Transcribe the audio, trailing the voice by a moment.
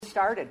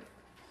started.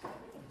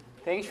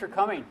 Thanks for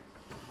coming.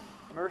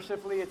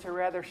 Mercifully, it's a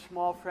rather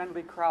small,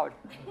 friendly crowd.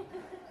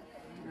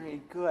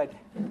 Very good.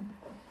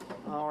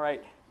 All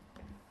right.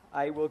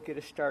 I will get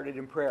us started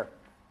in prayer.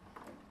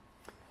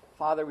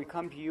 Father, we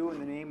come to you in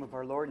the name of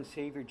our Lord and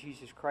Savior,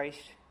 Jesus Christ,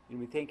 and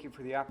we thank you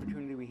for the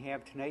opportunity we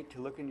have tonight to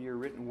look into your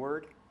written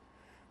word,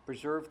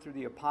 preserved through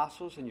the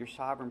apostles and your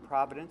sovereign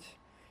providence.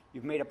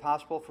 You've made it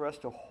possible for us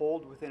to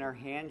hold within our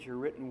hands your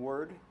written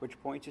word, which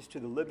points us to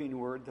the living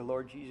word, the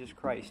Lord Jesus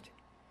Christ.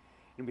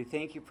 And we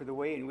thank you for the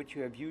way in which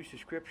you have used the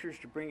scriptures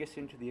to bring us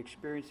into the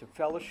experience of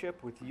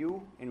fellowship with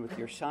you and with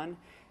your Son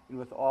and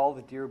with all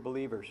the dear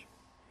believers.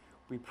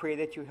 We pray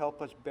that you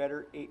help us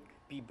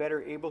be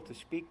better able to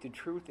speak the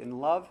truth in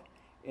love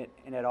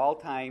and at all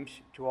times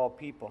to all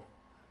people.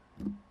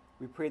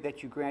 We pray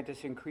that you grant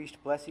us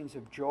increased blessings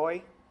of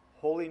joy,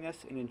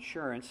 holiness, and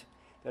assurance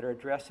that are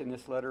addressed in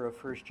this letter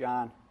of 1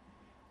 John.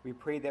 We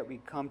pray that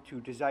we come to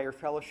desire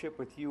fellowship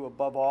with you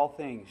above all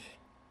things.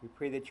 We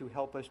pray that you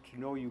help us to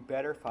know you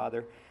better,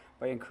 Father,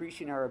 by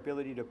increasing our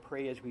ability to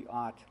pray as we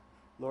ought.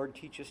 Lord,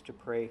 teach us to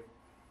pray.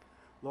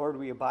 Lord,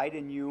 we abide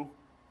in you,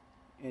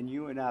 and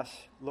you in us.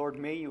 Lord,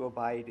 may we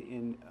abide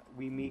in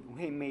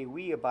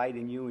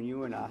you and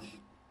you in us.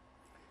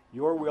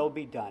 Your will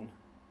be done.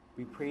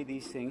 We pray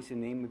these things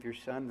in the name of your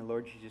Son, the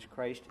Lord Jesus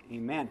Christ.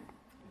 Amen.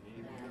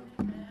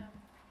 Amen.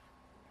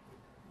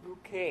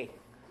 Okay.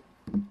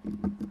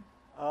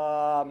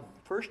 1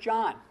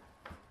 John.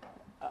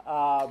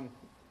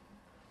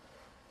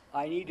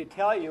 I need to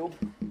tell you,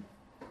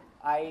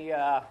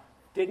 I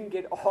didn't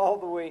get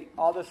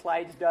all the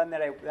slides done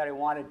that I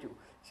wanted to.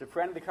 So,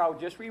 friend of the crowd,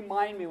 just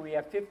remind me we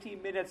have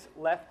 15 minutes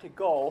left to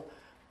go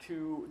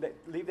to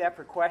leave that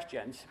for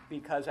questions,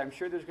 because I'm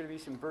sure there's going to be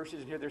some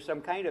verses in here. There's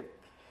some kind of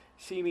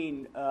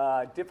seeming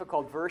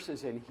difficult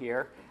verses in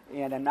here,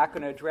 and I'm not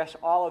going to address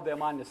all of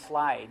them on the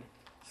slides.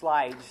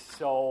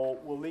 So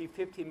we'll leave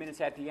 15 minutes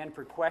at the end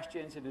for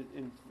questions,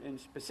 and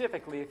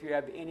specifically if you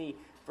have any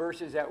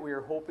verses that we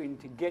were hoping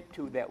to get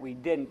to that we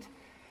didn't.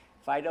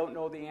 If I don't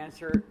know the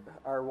answer,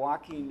 our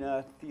walking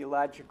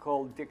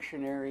theological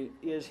dictionary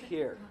is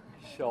here,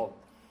 so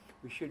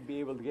we should be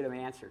able to get them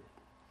answered.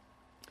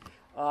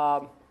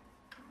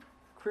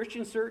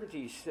 Christian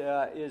certainties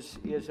is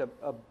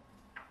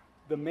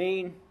the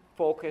main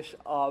focus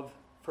of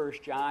 1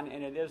 John,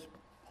 and it is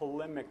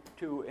polemic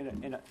too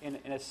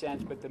in a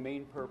sense, but the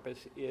main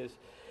purpose is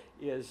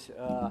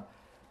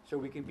so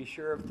we can be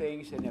sure of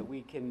things and that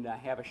we can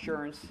have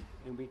assurance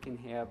and we can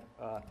have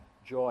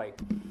joy.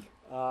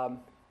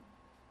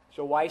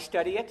 So why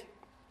study it?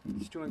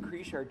 It's to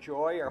increase our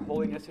joy, our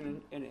holiness,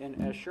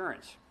 and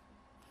assurance.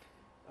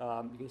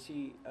 You can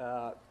see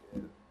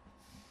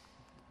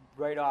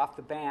right off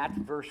the bat,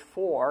 verse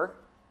 4,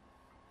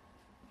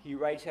 he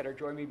writes that our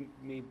joy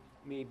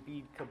may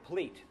be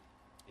complete.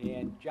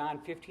 And John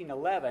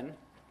 15:11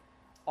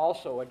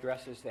 also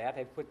addresses that.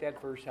 I put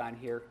that verse on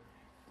here.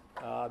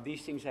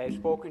 These things I have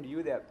spoken to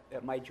you,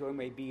 that my joy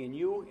may be in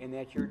you, and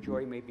that your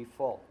joy may be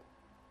full.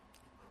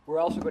 We're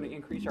also going to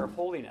increase our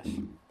holiness,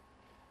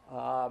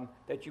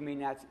 that you may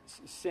not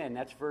sin.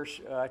 That's verse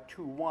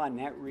 2:1.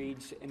 That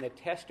reads, and the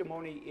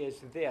testimony is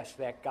this,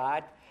 that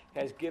God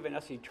has given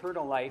us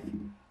eternal life,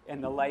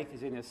 and the life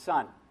is in his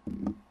Son.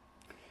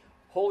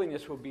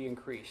 Holiness will be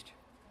increased.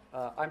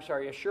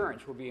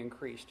 Assurance will be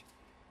increased.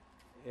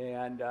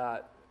 And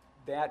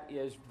that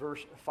is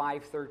verse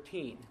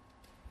 5:13.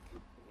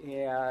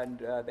 And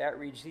that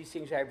reads, these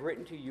things I have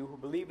written to you who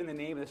believe in the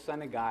name of the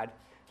Son of God,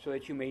 so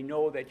that you may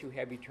know that you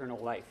have eternal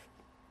life.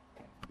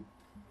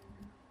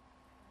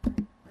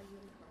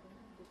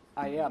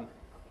 I am.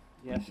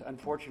 Yes,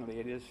 unfortunately,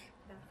 it is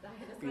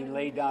being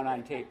laid down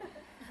on tape.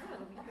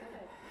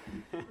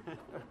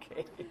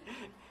 Okay.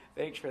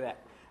 Thanks for that.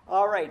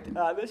 All right.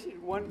 This is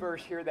one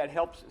verse here that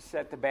helps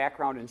set the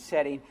background and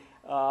setting.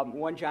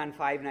 1 John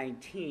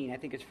 5:19. I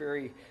think it's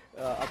very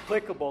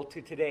applicable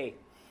to today.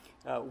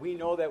 We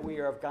know that we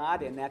are of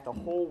God and that the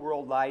whole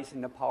world lies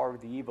in the power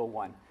of the evil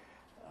one.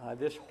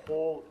 This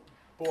whole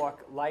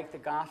book, like the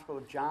Gospel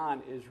of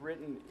John, is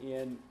written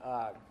in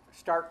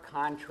stark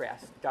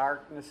contrast,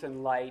 darkness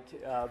and light,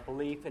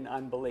 belief and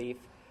unbelief.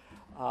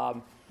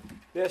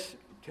 This,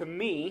 to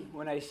me,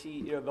 when I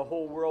see the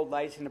whole world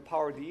lies in the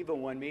power of the evil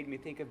one, made me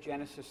think of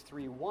Genesis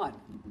 3:1,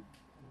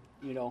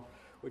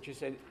 which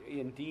is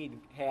indeed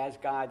has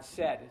God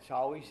said. It's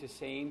always the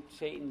same.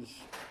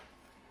 Satan's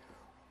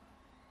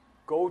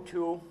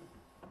go-to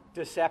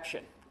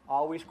deception.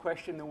 Always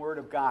question the word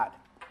of God.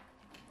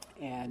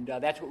 And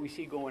that's what we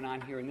see going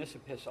on here in this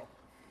epistle.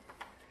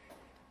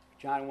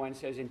 John 1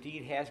 says,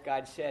 indeed has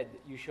God said,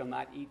 you shall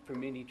not eat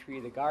from any tree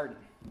of the garden.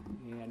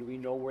 And we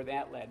know where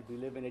that led. We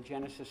live in a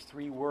Genesis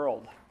 3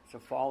 world. It's a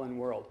fallen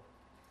world.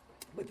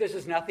 But this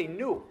is nothing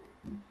new.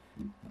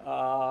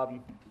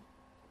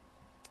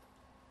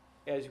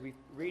 As we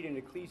read in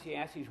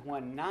Ecclesiastes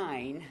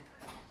 1:9,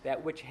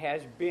 that which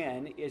has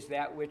been is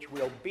that which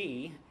will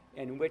be,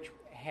 and which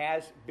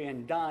has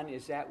been done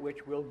is that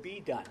which will be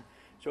done.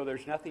 So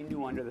there's nothing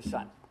new under the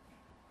sun.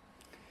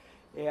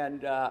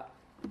 And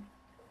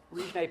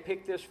reason I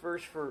picked this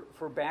verse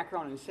for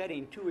background and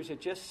setting, too, is it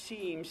just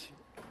seems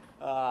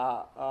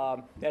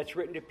that it's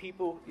written to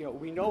people,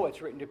 we know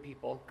it's written to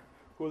people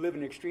who live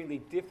in an extremely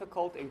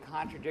difficult and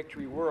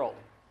contradictory world.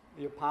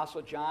 The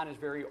Apostle John is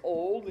very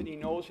old, and he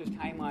knows his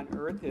time on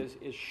earth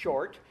is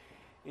short,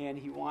 and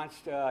he wants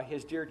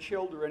his dear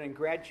children and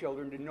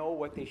grandchildren to know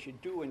what they should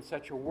do in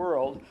such a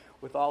world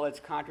with all its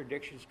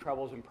contradictions,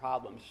 troubles, and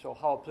problems. So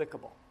how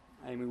applicable?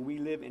 I mean, we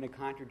live in a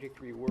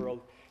contradictory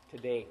world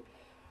today,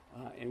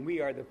 and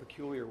we are the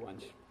peculiar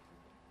ones.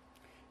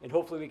 And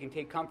hopefully we can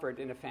take comfort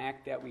in the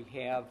fact that we're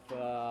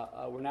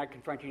not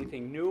confronting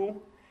anything new,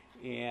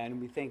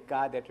 and we thank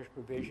God that there's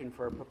provision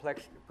for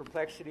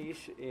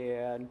perplexities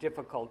and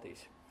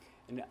difficulties.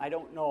 And I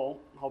don't know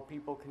how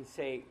people can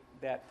say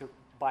that the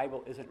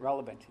Bible isn't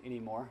relevant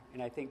anymore,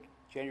 and I think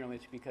generally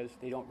it's because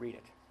they don't read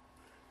it,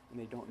 and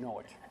they don't know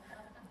it.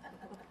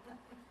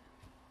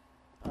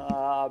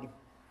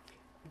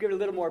 Give it a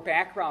little more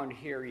background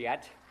here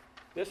yet.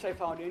 This I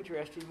found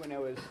interesting when I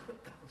was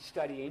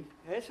studying.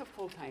 It's a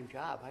full-time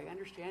job. I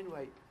understand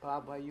why,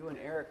 Bob, why you and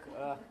Eric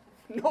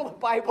know the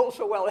Bible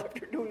so well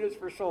after doing this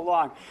for so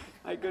long.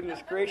 My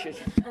goodness gracious.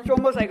 It's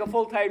almost like a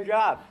full-time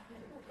job.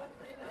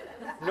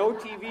 No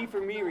TV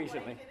for me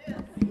recently.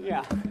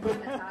 Yeah.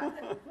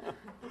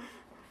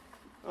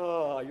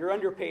 Oh, you're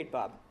underpaid,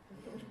 Bob.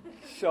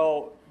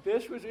 So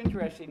this was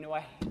interesting.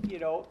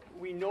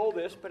 We know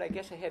this, but I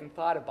guess I hadn't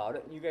thought about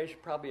it. You guys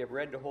probably have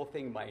read the whole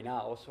thing by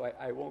now, so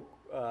I won't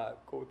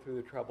go through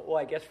the trouble. Well,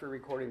 I guess for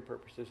recording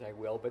purposes I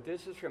will, but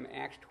this is from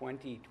Acts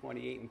 20,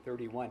 28, and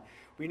 31.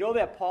 We know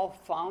that Paul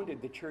founded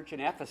the church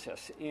in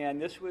Ephesus,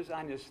 and this was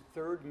on his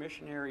third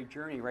missionary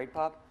journey, right,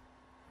 Bob?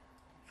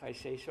 If I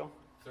say so.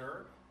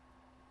 Third?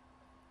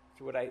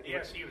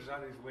 Yes, he was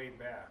on his way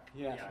back.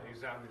 Yes. Yeah, he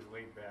was on his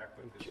way back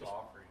with this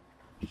offering.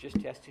 Just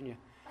testing you.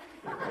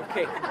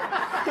 Okay.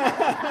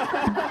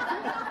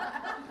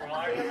 Well,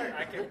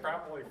 I can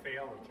probably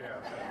fail the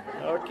test.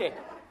 Okay.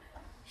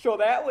 So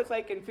that was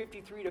like in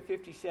 53 to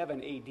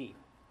 57 A.D.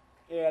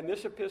 And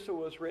this epistle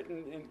was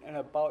written in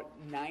about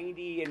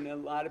 90, and a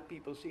lot of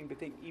people seem to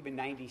think even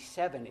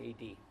 97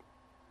 A.D.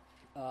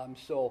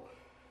 So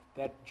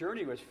that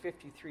journey was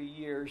 53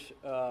 years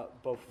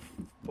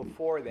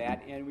before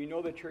that, and we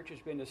know the church has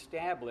been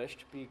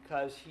established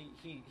because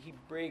he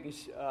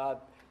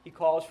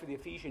calls for the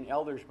Ephesian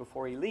elders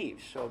before he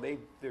leaves. So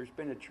there's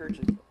been a church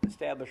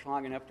established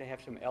long enough to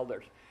have some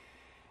elders.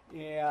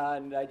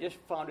 And I just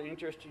found it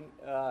interesting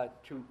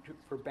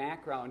for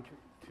background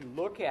to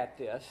look at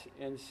this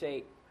and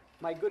say,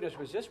 my goodness,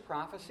 was this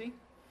prophecy?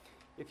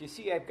 If you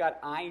see, I've got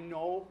 "I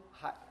know"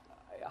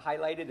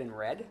 highlighted in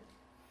red.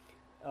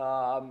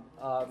 I'm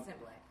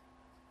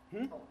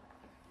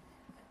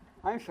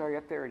sorry,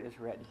 up there it is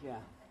red, yeah.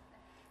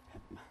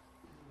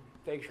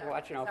 Thanks for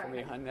watching out for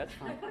me, hon. That's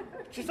fine.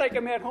 Just like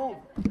I'm at home.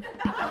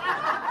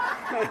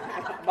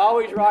 I'm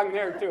always wrong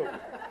there, too. I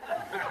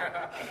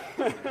asked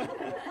her if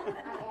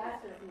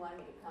you wanted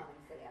me to come, and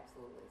said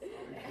absolutely.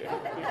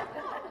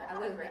 I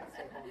was ready to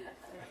stay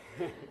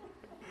home.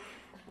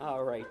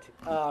 All right.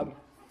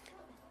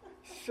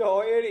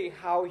 So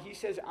anyhow, he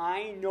says,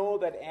 I know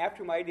that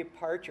after my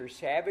departure,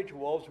 savage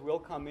wolves will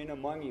come in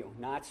among you,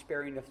 not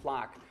sparing the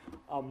flock.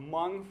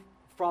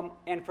 From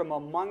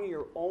among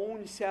your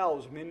own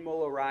selves, men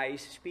will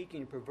arise,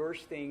 speaking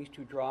perverse things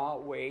to draw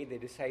away the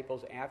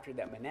disciples after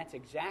them. And that's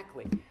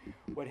exactly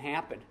what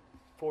happened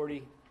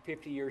 40,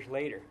 50 years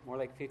later, more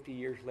like 50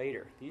 years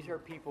later. These are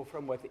people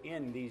from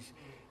within, these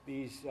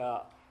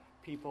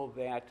people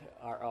that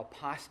are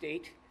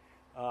apostate.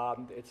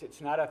 It's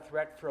not a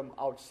threat from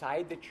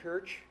outside the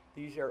church.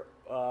 These are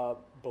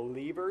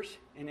believers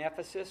in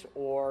Ephesus,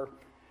 or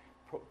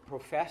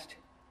professed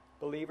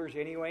believers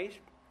anyways.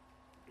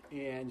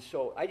 And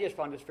so I just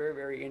found this very,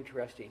 very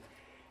interesting.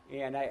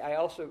 And I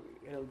also,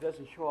 it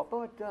doesn't show up.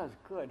 Oh, it does.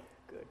 Good.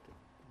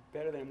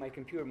 Better than my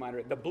computer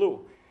monitor. The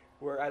blue,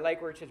 where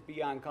it says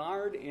be on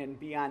guard and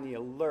be on the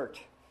alert.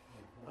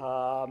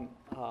 Turn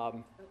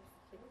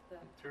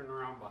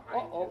around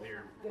behind you there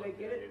and did I plug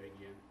get that it? in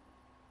again.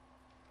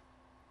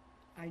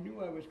 I knew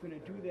I was going to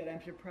do that.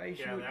 I'm surprised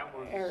Yeah, you... that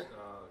one's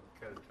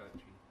kind of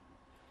touchy.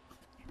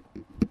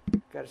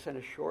 Got to send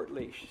a short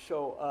leash.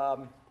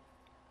 So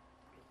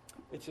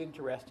it's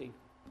interesting.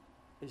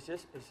 Is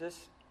this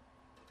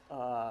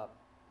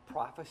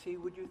prophecy?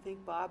 Would you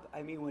think, Bob?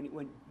 I mean,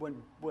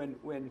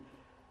 when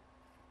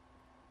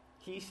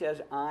he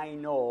says, "I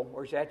know,"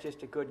 or is that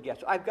just a good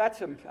guess? I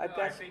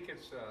think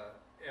it's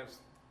as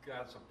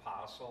God's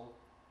apostle,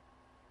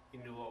 he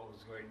knew what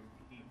was going.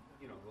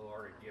 The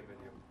Lord had given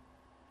him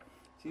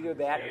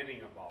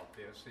understanding about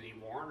this, and he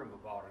warned him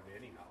about it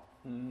anyhow.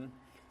 Mm-hmm.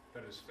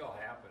 But it still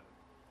happened.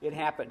 It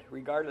happened.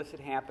 Regardless, it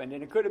happened.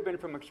 And it could have been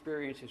from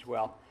experience as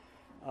well.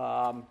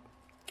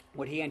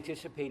 What he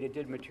anticipated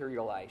did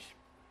materialize.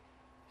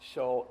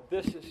 So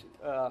this is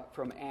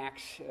from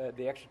Acts,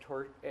 the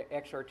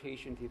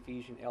exhortation to the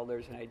Ephesian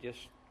elders, and I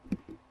just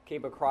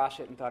came across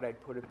it and thought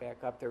I'd put it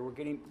back up there. We're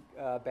getting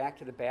back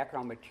to the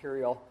background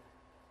material.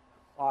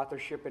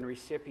 authorship and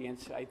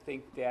recipients, I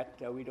think that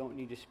we don't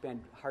need to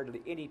spend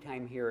hardly any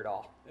time here at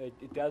all.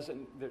 It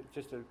doesn't,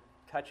 just to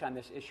touch on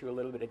this issue a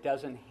little bit, it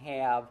doesn't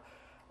have,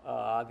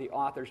 the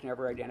author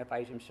never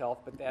identifies himself,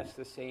 but that's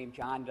the same.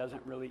 John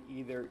doesn't really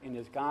either in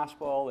his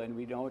gospel, and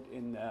we don't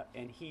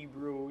in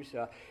Hebrews.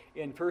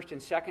 In 1st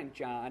and 2nd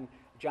John,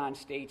 John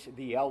states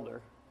the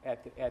elder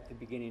at the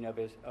beginning of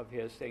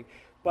his thing.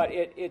 But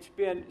it's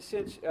been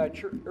since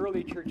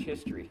early church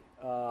history.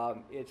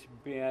 It's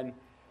been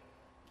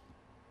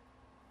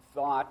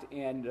thought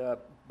and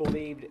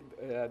believed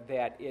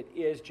that it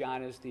is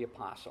John as the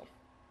apostle.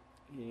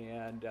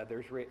 And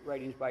there's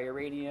writings by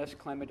Irenaeus,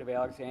 Clement of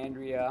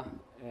Alexandria,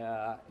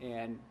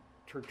 and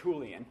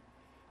Tertullian,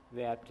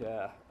 that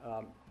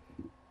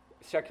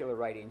secular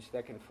writings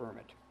that confirm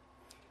it.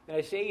 And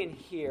I say in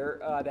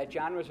here that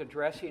John was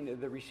addressing,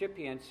 the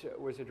recipients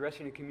was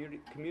addressing a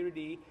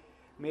community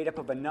made up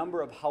of a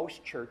number of house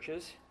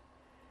churches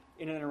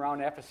in and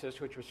around Ephesus,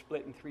 which was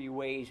split in 3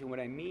 ways. And what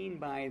I mean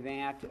by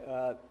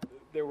that,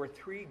 there were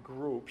 3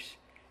 groups,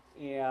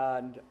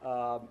 and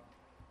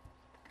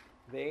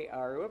they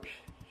are,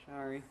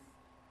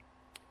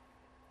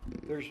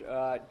 there's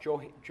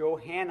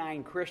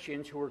Johannine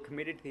Christians who were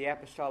committed to the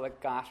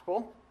apostolic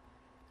gospel.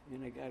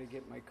 And I got to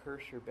get my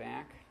cursor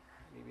back.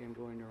 Maybe I'm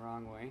going the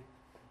wrong way.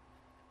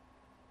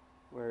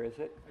 Where is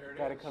it? There it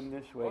Got to is. come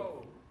this way.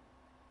 Whoa.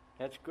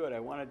 That's good. I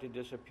wanted to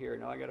disappear.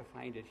 Now I got to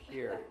find it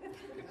here.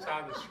 It's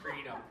on the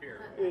screen up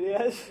here.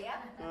 It is? Yeah.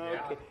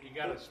 Yeah, Okay. you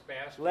got a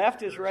spastic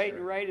Left is right cursor.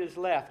 and right is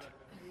left.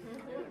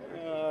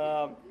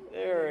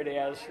 There it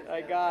is.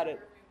 I got it.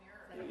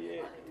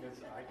 Yeah.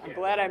 I'm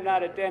glad I'm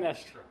not a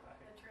dentist.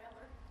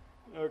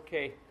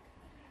 Okay.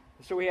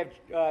 So we have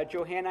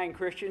Johannine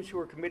Christians who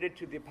are committed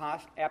to the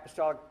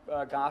apostolic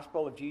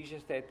gospel of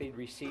Jesus that they'd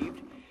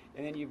received.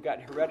 And then you've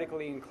got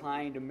heretically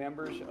inclined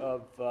members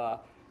of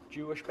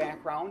Jewish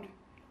background.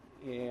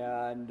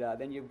 And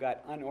then you've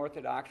got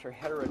unorthodox or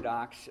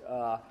heterodox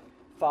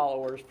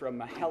followers from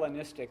a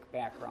Hellenistic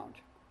background.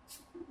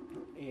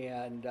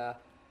 And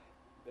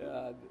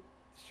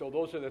so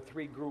those are the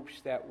 3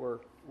 groups that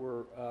were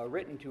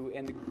written to.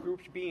 And the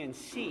groups B and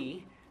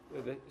C,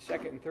 the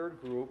second and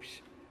third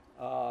groups,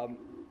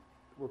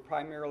 were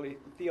primarily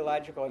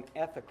theological and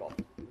ethical.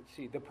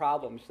 See, the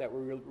problems that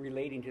were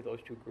relating to those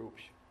 2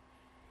 groups.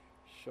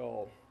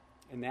 So,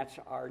 and that's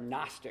our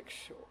Gnostics.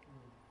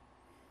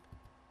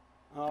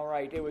 All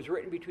right, it was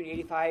written between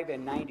 85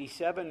 and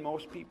 97.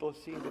 Most people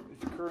seem to,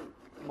 current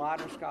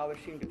modern scholars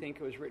seem to think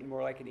it was written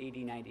more like in AD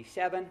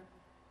 97.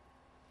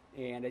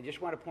 And I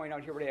just want to point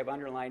out here what I have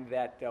underlined,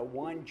 that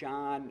 1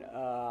 John,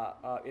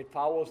 it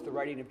follows the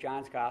writing of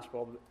John's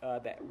gospel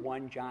that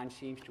 1 John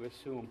seems to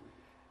assume.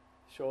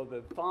 So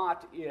the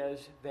thought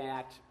is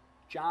that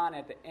John,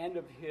 at the end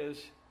of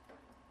his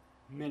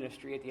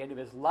ministry, at the end of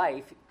his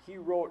life, he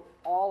wrote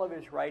all of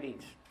his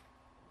writings.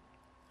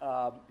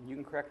 You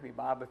can correct me,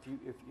 Bob,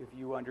 if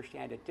you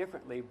understand it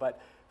differently, but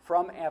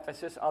from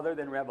Ephesus, other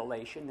than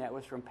Revelation, that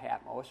was from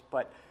Patmos.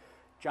 But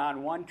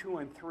John 1, 2,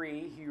 and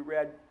 3,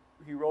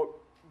 he wrote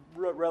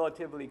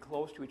relatively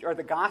close to each, or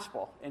the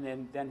gospel,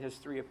 and then his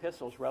 3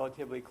 epistles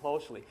relatively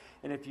closely.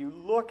 And if you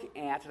look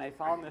at, and I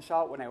found this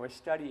out when I was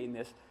studying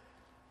this,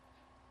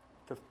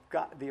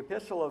 the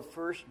epistle of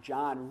 1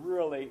 John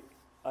really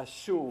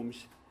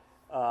assumes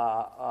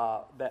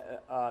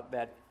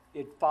that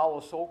it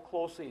follows so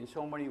closely in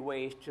so many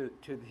ways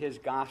to his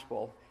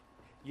gospel.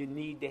 You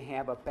need to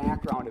have a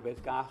background of his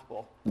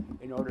gospel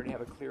in order to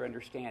have a clear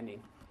understanding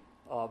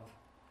of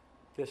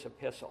this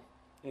epistle.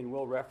 And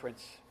we'll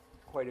reference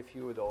quite a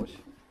few of those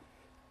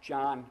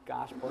John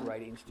gospel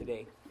writings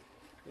today.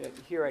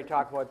 Here I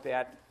talk about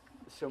that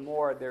some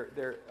more.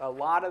 A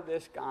lot of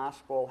this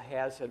gospel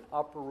has an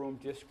upper room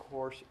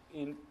discourse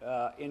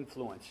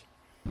influence.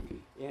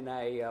 And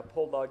I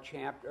pulled out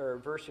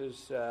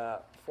verses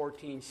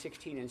 14,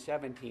 16, and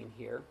 17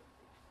 here.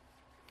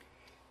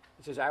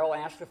 It says, I will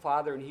ask the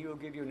Father, and he will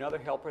give you another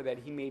helper, that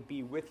he may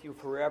be with you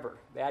forever.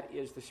 That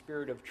is the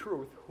Spirit of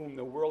truth, whom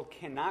the world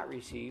cannot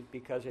receive,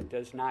 because it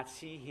does not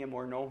see him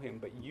or know him.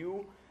 But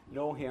you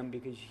know him,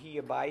 because he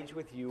abides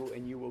with you,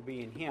 and you will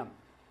be in him.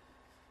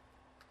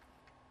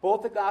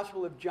 Both the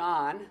Gospel of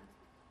John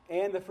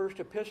and the first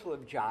epistle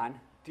of John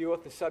deal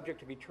with the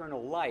subject of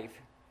eternal life.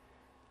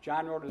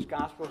 John wrote his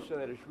gospel so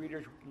that his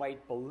readers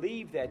might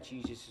believe that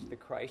Jesus is the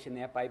Christ, and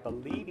that by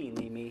believing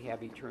they may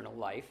have eternal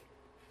life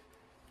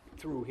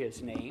through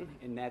his name.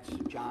 And that's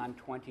John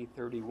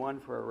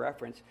 20:31 for a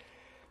reference.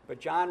 But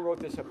John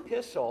wrote this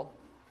epistle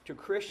to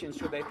Christians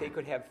so that they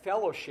could have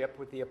fellowship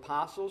with the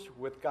apostles,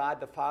 with God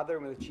the Father,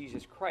 and with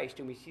Jesus Christ.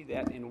 And we see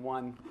that in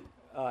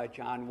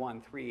John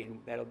 1:3,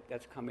 and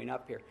that's coming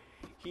up here.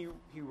 He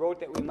wrote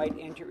that we might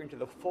enter into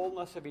the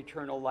fullness of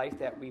eternal life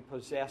that we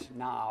possess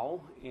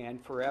now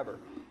and forever.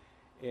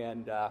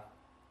 And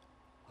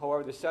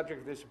however, the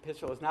subject of this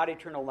epistle is not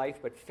eternal life,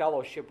 but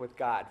fellowship with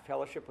God.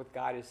 Fellowship with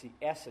God is the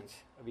essence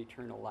of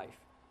eternal life.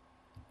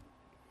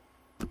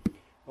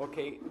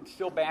 Okay,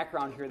 still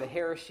background here, the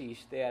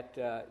heresies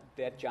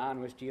that John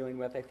was dealing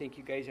with. I think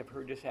you guys have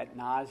heard this ad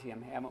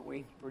nauseum, haven't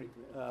we?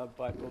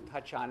 But we'll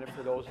touch on it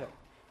for those that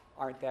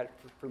aren't that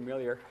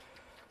familiar.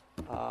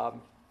 The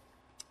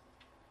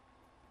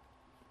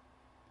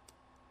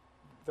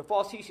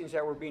false teachings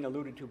that were being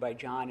alluded to by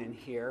John in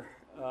here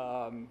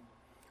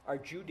are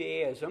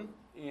Judaism,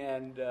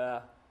 and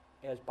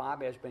as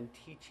Bob has been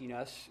teaching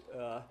us,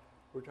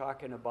 we're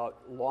talking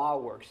about law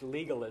works,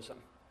 legalism.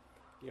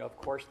 You know, of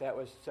course, that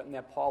was something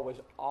that Paul was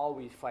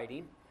always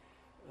fighting,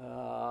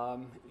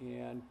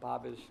 and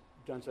Bob has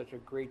done such a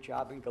great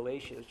job in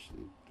Galatians,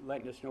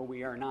 letting us know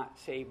we are not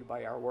saved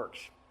by our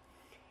works.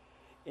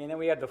 And then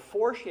we have the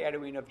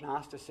foreshadowing of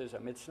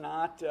Gnosticism. It's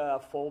not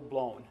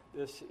full-blown.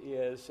 This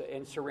is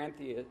in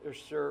Cerinthus, or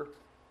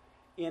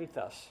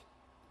Cerinthus.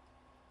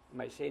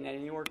 Am I saying that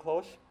anywhere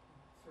close?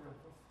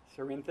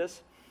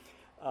 Cerinthus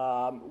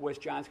was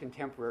John's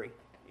contemporary,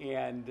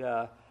 and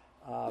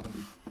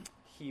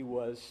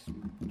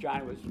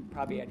John was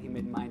probably had him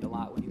in mind a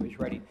lot when he was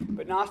writing.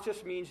 But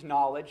Gnostis means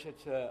knowledge.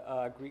 It's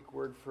a Greek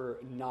word for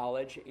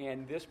knowledge.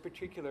 And this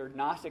particular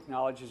Gnostic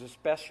knowledge is a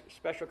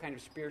special kind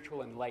of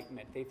spiritual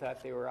enlightenment. They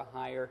thought they were a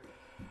higher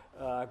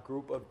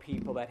group of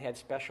people that had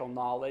special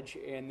knowledge.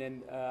 And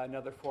then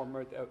another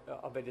form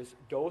of it is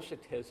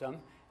Docetism,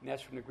 and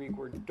that's from the Greek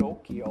word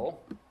dokio,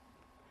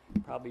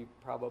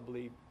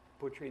 probably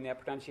butchering that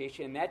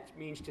pronunciation. And that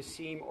means to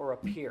seem or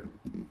appear.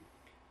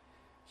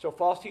 So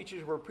false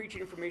teachers were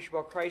preaching information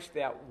about Christ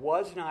that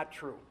was not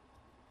true.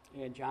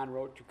 And John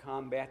wrote to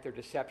combat their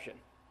deception.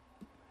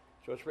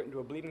 So it's written to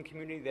a believing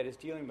community that is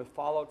dealing with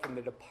fallout from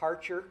the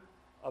departure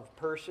of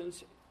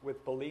persons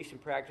with beliefs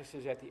and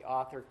practices that the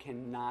author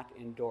cannot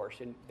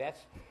endorse. And that's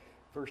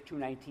verse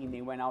 2:19.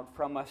 They went out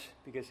from us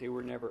because they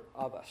were never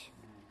of us.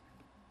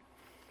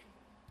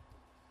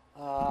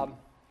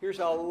 Here's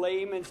a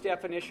layman's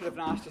definition of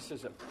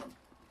Gnosticism.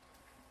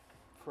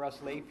 For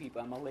us lay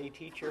people, I'm a lay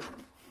teacher.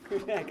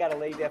 I got a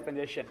lay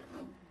definition.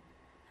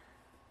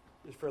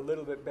 Just for a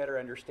little bit better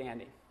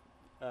understanding.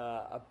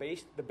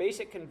 The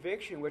basic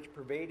conviction which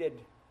pervaded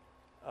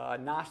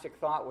Gnostic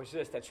thought was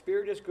this: that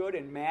spirit is good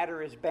and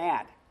matter is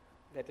bad.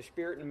 That the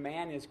spirit in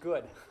man is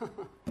good.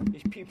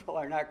 These people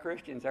are not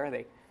Christians, are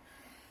they?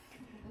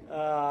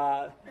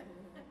 The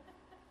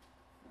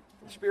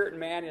spirit in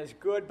man is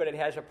good, but it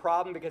has a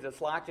problem because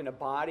it's locked in a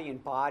body,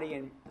 and body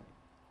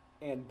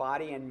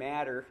and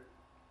matter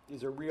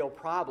is a real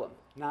problem.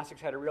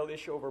 Gnostics had a real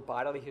issue over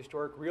bodily,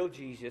 historic, real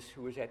Jesus,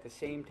 who was at the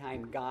same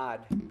time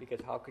God, because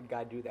how could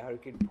God do that?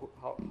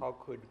 How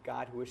could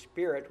God, who is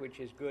spirit, which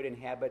is good,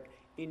 inhabit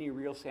any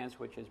real sense,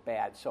 which is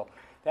bad? So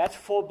that's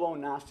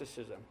full-blown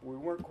Gnosticism. We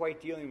weren't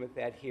quite dealing with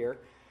that here.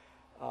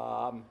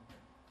 It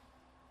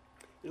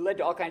led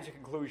to all kinds of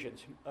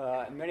conclusions.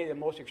 Many of the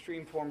most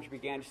extreme forms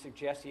began to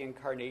suggest the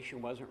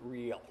incarnation wasn't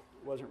real.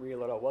 It wasn't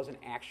real at all. It wasn't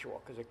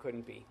actual, because it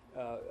couldn't be.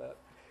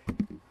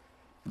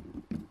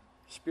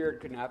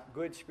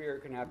 Good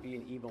spirit could not be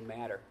an evil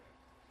matter.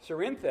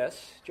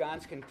 Cerinthus,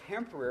 John's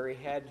contemporary,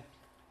 had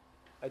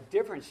a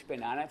different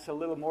spin on it. It's a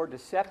little more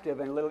deceptive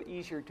and a little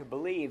easier to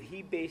believe.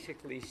 He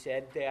basically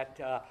said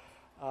that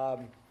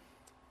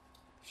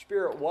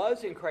spirit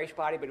was in Christ's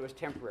body, but it was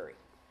temporary.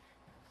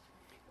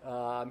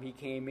 He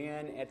came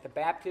in at the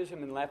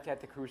baptism and left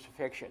at the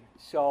crucifixion.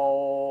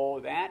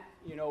 So that,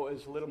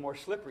 is a little more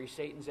slippery.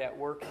 Satan's at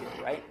work here,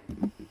 right?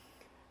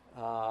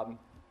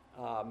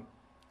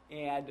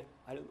 And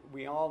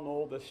we all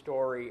know the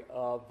story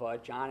of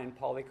John and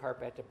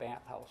Polycarp at the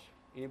bathhouse.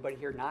 Anybody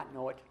here not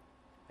know it?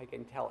 I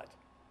can tell it.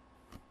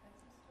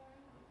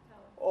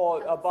 Oh,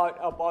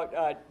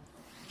 about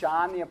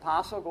John the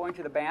Apostle going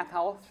to the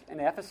bathhouse in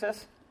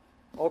Ephesus?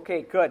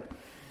 Okay, good.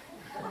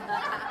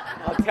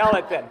 I'll tell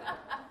it then.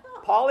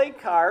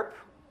 Polycarp,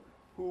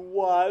 who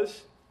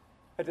was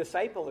a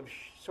disciple of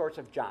sorts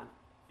of John.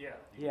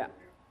 Yeah.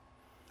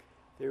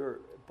 They were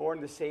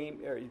born the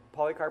same.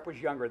 Polycarp was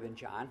younger than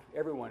John.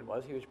 Everyone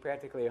was. He was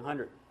practically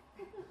 100.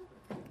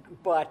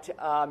 But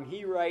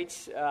he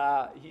writes.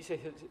 He's a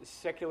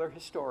secular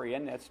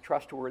historian. That's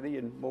trustworthy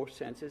in most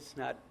senses.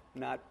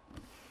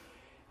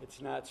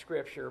 It's not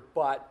scripture.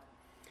 But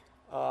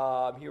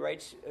he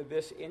writes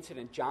this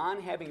incident: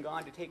 John, having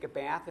gone to take a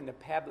bath in the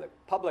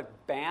public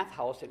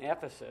bathhouse in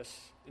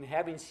Ephesus, and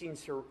having seen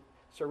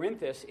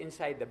Cerinthus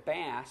inside the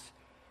baths,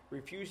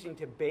 refusing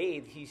to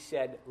bathe, he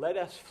said, "Let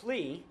us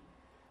flee,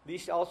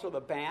 lest also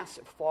the baths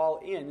fall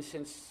in,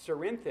 since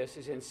Cerinthus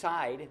is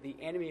inside, the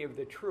enemy of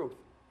the truth."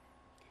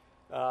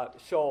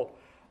 So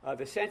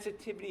the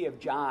sensitivity of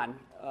John,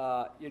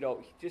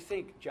 just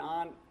think,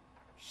 John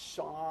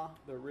saw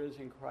the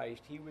risen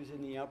Christ. He was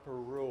in the upper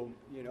room.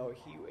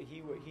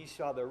 He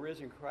saw the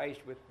risen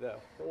Christ with the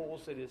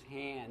holes in his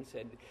hands,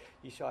 and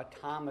he saw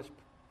Thomas.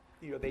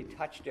 They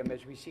touched him,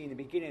 as we see in the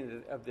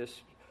beginning of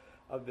this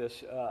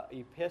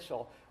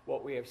epistle.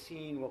 What we have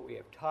seen, what we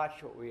have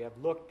touched, what we have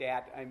looked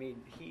at. I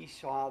mean, he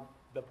saw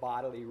the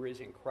bodily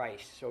risen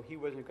Christ, so he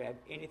wasn't going to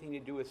have anything to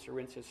do with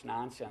Cerinthus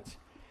nonsense.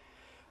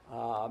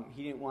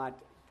 He didn't want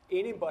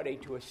anybody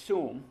to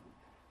assume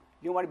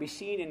You don't want to be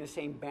seen in the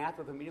same bath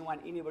with him. You don't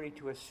want anybody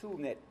to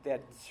assume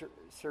that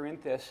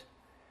Cerinthus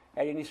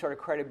had any sort of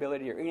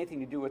credibility or anything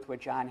to do with what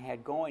John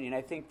had going. And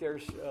I think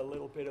there's a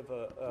little bit of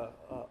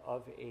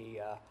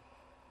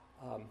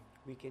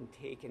we can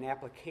take an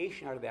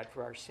application out of that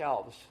for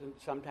ourselves.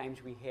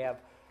 Sometimes we have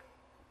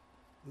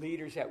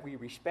leaders that we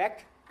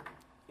respect,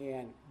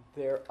 and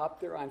they're up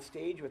there on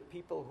stage with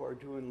people who are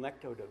doing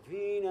Lectio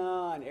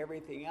Divina and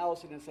everything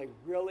else, and it's like,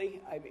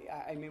 really?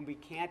 I mean, we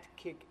can't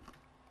kick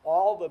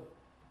all the,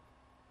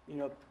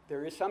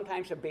 there is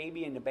sometimes a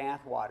baby in the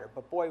bathwater,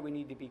 but boy, we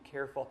need to be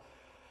careful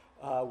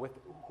with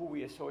who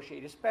we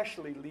associate,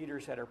 especially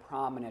leaders that are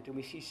prominent. And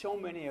we see so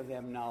many of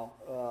them now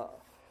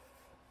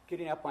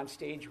getting up on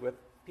stage with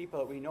people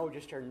that we know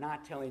just are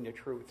not telling the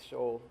truth.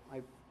 So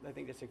I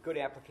think that's a good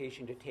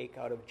application to take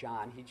out of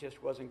John. He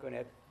just wasn't going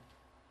to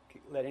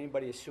let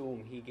anybody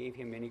assume he gave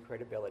him any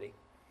credibility.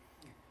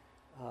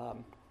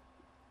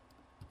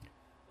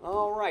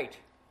 All right.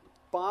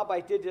 Bob, I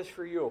did this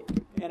for you,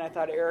 and I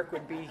thought Eric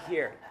would be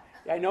here.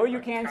 I know you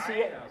can't see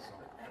it.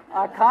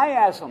 A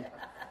chiasm.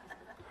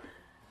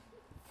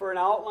 For an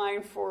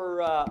outline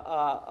for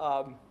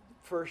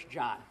 1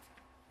 John.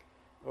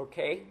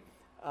 Okay?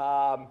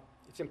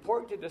 It's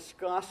important to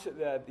discuss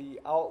the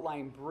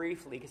outline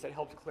briefly because it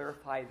helps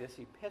clarify this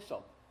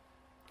epistle.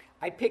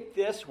 I picked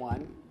this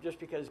one just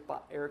because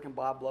Eric and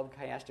Bob love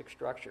chiastic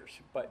structures.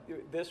 But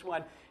this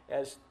one,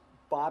 as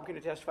Bob can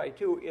testify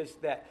to, is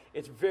that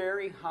it's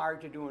very hard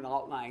to do an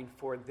outline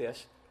for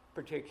this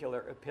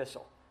particular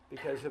epistle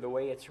because of the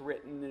way it's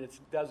written, and it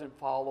doesn't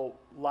follow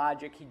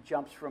logic. He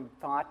jumps from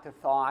thought to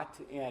thought,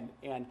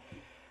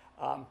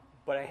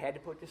 but I had to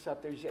put this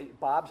up there.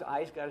 Bob's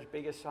eyes got as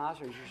big as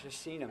saucers. You've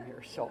just seen him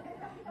here, so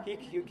he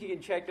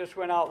can check this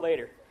one out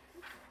later.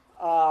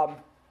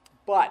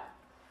 But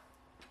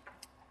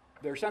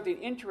there's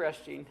something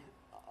interesting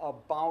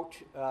about,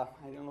 I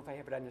don't know if I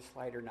have it on this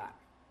slide or not.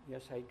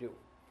 Yes, I do.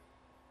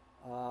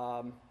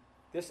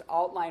 This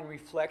outline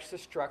reflects the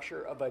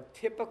structure of a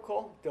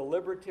typical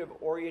deliberative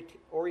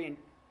oration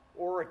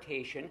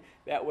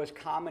that was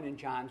common in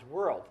John's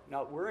world.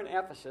 Now, we're in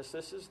Ephesus.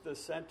 This is the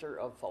center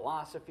of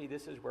philosophy.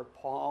 This is where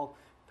Paul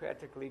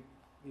practically,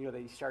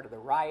 they started the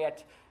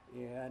riot,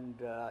 and,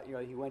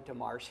 he went to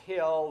Mars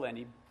Hill, and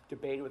he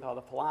debated with all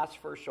the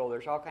philosophers, so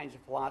there's all kinds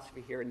of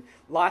philosophy here, and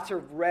lots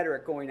of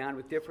rhetoric going on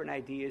with different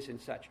ideas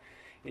and such.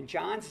 In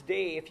John's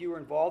day, if you were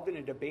involved in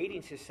a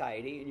debating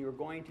society and you were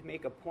going to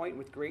make a point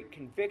with great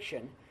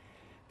conviction,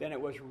 then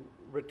it was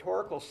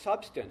rhetorical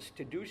substance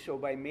to do so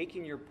by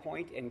making your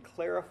point and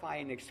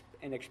clarifying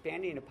and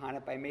expanding upon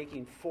it by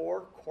making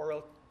 4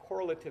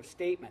 correlative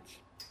statements.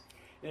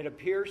 And it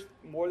appears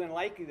more than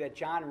likely that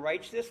John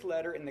writes this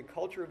letter in the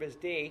culture of his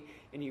day,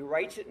 and he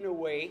writes it in a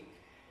way,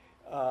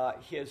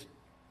 he's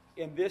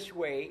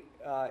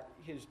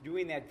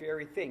doing that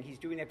very thing. He's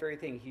doing that very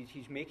thing.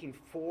 He's making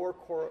 4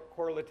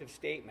 correlative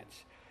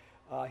statements.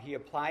 He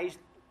applies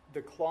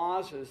the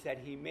clauses that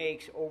he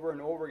makes over and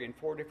over again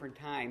 4 different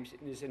times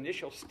in his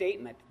initial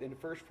statement in the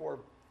first four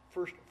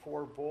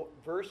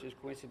verses,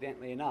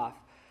 coincidentally enough.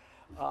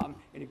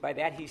 And by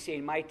that he's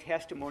saying, my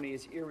testimony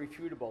is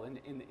irrefutable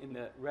in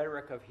the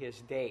rhetoric of his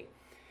day.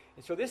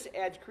 And so this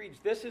adds credence.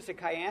 This is a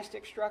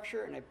chiastic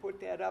structure, and I put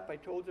that up. I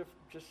told you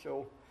just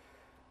so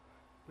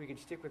we can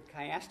stick with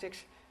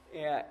chiastics.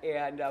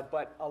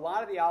 But a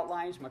lot of the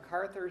outlines,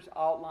 MacArthur's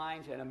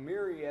outlines, and a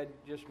myriad,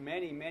 just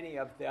many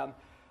of them,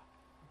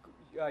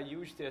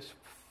 use this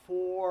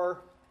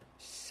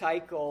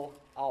 4-cycle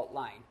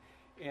outline.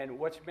 And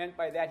what's meant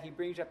by that, he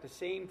brings up the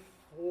same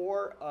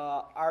 4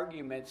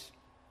 arguments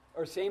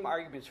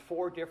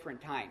 4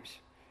 different times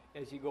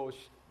as he goes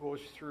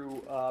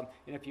through.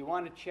 And if you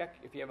want to check,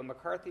 if you have a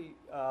McCarthy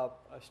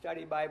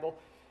study Bible,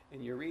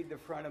 and you read the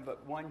front of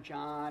 1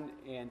 John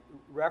and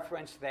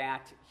reference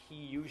that, he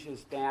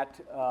uses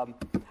that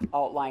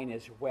outline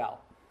as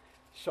well.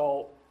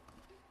 So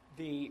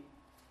the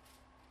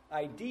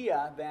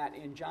idea that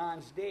in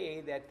John's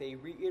day that they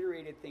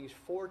reiterated things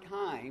 4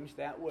 times,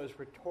 that was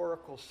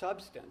rhetorical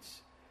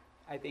substance,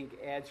 I think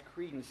adds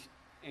credence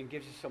and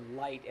gives us some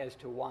light as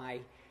to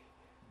why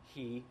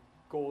he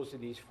goes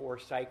in these 4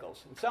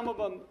 cycles. And some of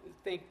them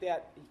think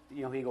that,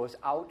 he goes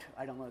out.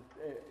 I don't know,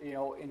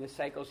 in the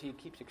cycles he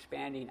keeps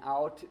expanding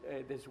out.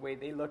 This is the way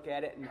they look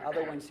at it. And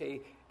other ones say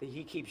that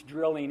he keeps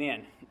drilling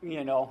in,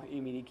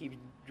 he keeps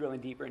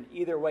drilling deeper. And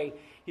either way,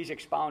 he's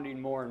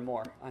expounding more and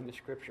more on the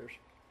scriptures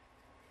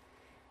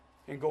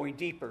and going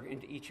deeper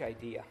into each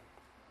idea.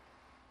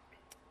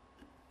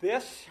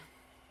 This,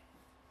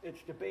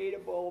 it's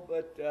debatable,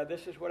 but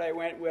this is what I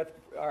went with,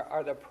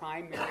 are the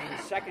primary and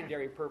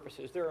secondary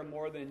purposes. There are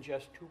more than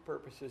just 2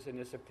 purposes in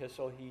this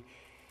epistle.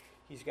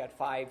 He's got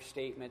 5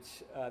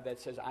 statements that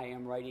says, I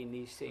am writing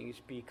these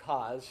things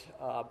because,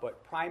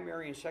 but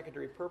primary and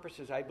secondary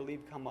purposes, I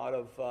believe, come out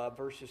of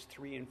verses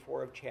 3 and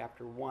 4 of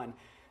chapter 1.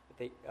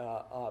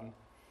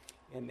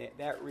 And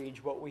that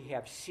reads, what we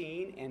have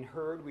seen and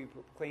heard, we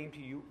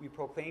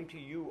proclaim to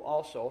you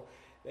also,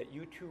 that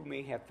you too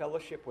may have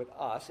fellowship with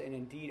us, and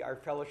indeed our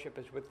fellowship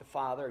is with the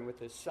Father and with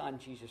His Son,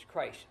 Jesus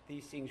Christ.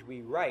 These things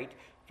we write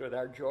so that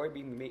our joy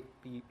may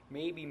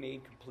be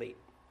made complete.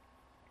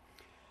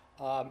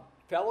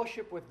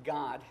 Fellowship with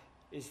God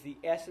is the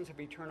essence of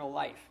eternal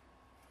life.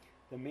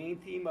 The main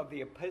theme of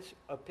the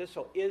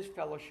epistle is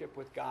fellowship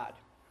with God.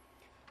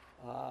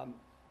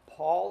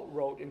 Paul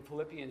wrote in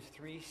Philippians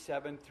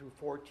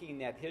 3:7-14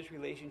 that his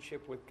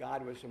relationship with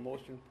God was the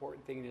most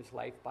important thing in his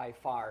life by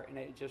far. And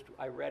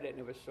I read it and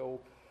it was so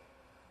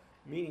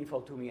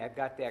meaningful to me. I've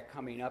got that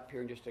coming up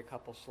here in just a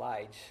couple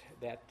slides,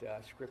 that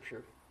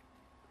scripture.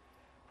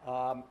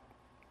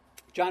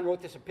 John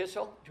wrote this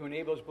epistle to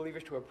enable his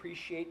believers to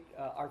appreciate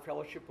our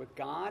fellowship with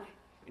God,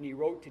 and he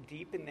wrote to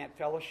deepen that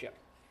fellowship.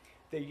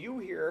 The you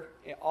here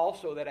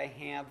also that I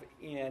have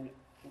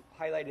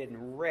highlighted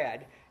in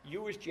red,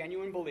 you as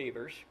genuine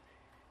believers,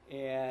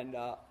 and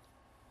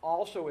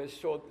also is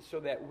so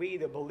that we,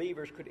 the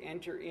believers, could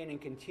enter in and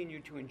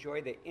continue to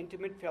enjoy the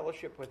intimate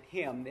fellowship with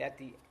Him that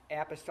the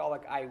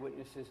apostolic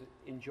eyewitnesses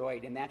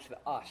enjoyed, and that's the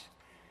us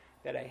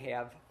that I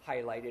have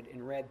highlighted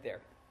in red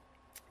there.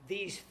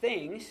 These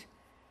things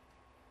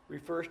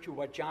refers to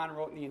what John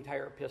wrote in the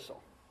entire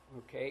epistle,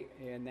 okay,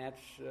 and that's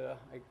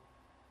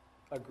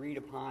agreed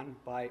upon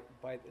by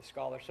the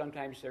scholars.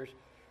 Sometimes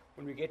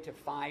when we get to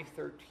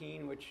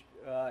 5:13, which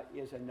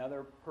is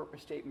another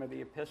purpose statement of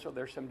the epistle,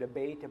 there's some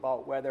debate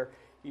about whether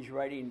he's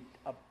writing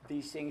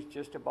these things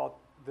just about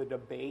the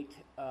debate.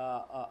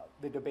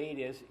 The debate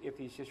is if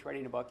he's just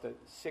writing about the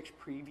 6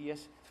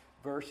 previous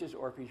verses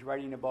or if he's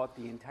writing about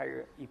the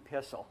entire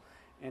epistle.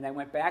 And I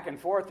went back and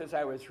forth as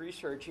I was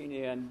researching,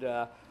 and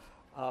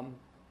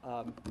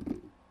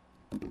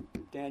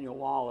Daniel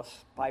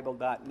Wallace,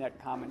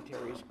 Bible.net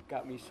commentaries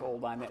got me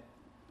sold on it,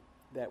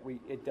 that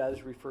it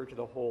does refer to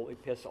the whole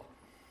epistle.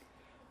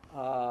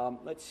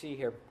 Let's see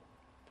here.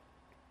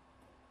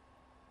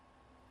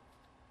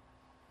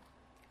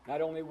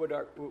 Not only would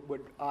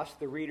us,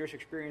 the readers,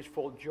 experience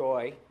full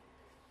joy,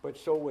 but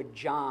so would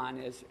John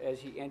as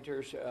he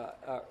enters,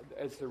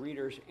 as the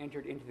readers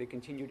entered into the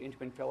continued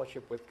intimate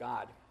fellowship with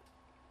God.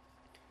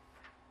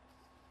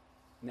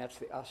 And that's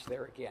the us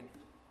there again.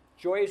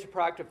 Joy is a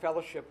product of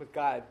fellowship with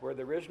God. Where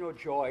there is no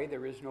joy,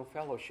 there is no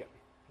fellowship.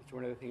 It's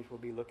one of the things we'll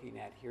be looking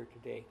at here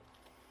today.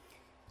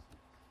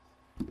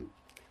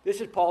 This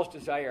is Paul's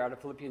desire out of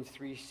Philippians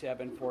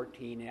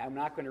 3:7-14. And I'm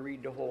not going to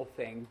read the whole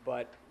thing,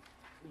 but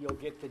you'll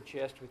get the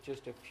gist with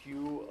just a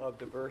few of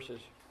the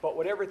verses. But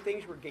whatever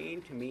things were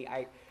gained to me,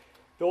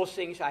 those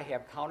things I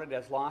have counted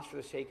as loss for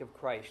the sake of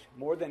Christ.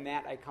 More than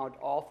that, I count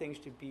all things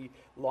to be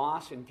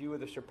loss in view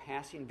of the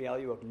surpassing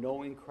value of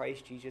knowing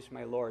Christ Jesus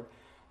my Lord,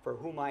 for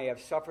whom I have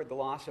suffered the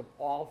loss of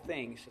all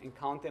things, and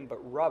count them but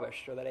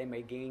rubbish, so that I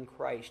may gain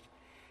Christ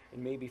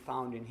and may be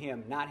found in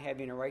Him, not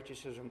having a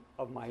righteousness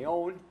of my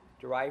own,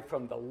 derived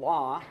from the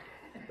law,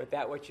 but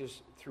that which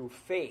is through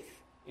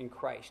faith in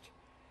Christ,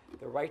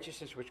 the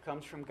righteousness which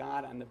comes from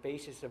God on the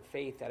basis of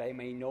faith, that I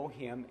may know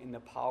Him in the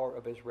power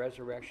of His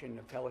resurrection and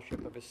the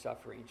fellowship of His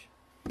sufferings.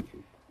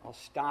 I'll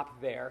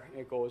stop there.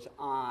 It goes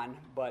on,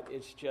 but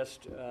it's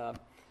just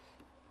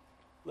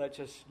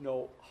lets us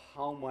know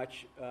how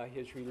much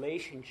his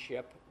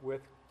relationship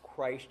with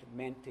Christ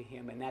meant to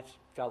him, and that's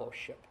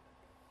fellowship.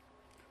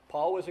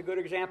 Paul was a good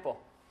example.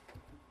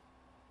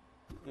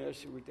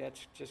 That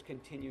just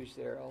continues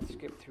there. I'll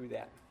skip through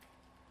that.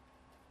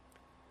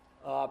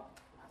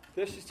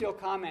 This is still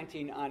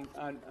commenting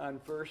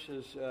on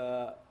verses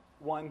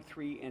 1,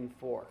 3, and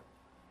 4.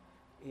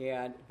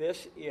 And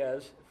this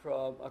is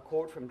from a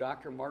quote from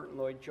Dr. Martin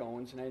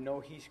Lloyd-Jones, and I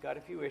know he's got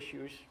a few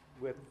issues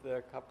with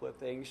a couple of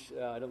things.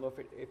 I don't know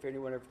if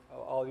anyone,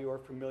 all of you are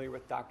familiar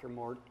with Dr.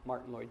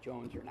 Martin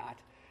Lloyd-Jones or not.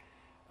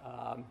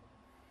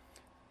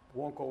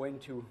 Won't go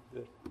into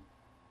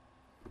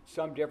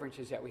some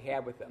differences that we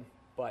have with them,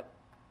 but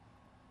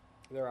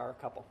there are a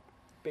couple.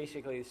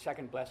 Basically, the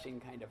second blessing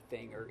kind of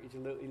thing, or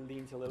he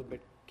leans a little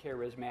bit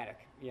charismatic,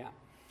 yeah.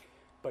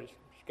 But he's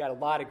got a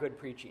lot of good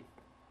preaching.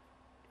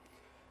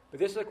 But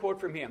this is a quote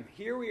from him.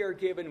 Here we are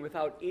given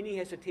without any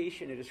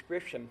hesitation a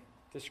description,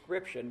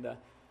 the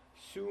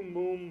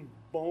summum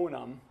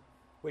bonum,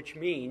 which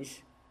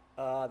means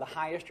the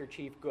highest or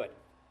chief good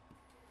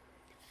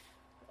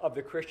of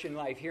the Christian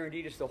life. Here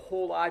indeed is the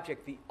whole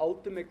object, the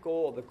ultimate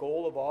goal, the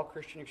goal of all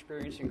Christian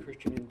experience and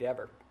Christian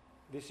endeavor.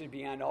 This is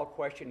beyond all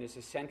question, is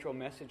the central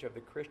message of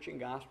the Christian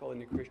gospel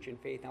and the Christian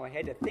faith. Now I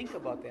had to think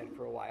about that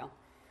for a while.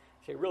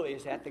 Say, really,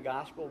 is that the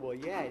gospel? Well,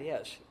 yeah, it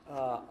is.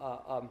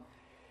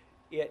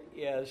 It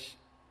is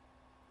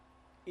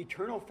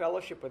eternal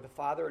fellowship with the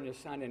Father and His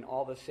Son and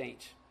all the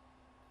saints.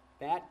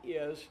 That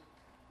is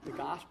the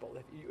gospel.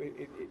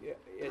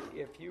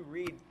 If you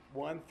read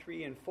 1,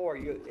 3, and 4,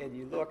 and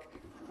you look,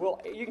 well,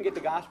 you can get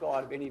the gospel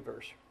out of any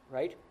verse,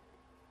 right?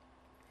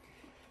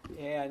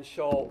 And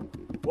so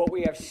what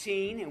we have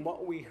seen and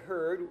what we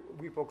heard,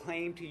 we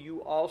proclaim to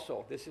you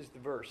also. This is the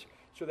verse.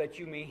 So that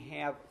you may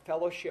have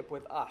fellowship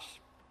with us.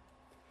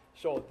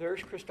 So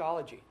there's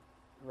Christology,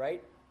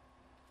 right?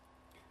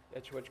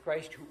 That's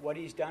what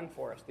he's done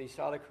for us. They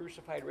saw the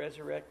crucified,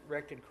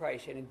 resurrected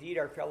Christ. And indeed,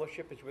 our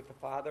fellowship is with the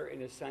Father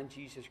and his Son,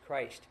 Jesus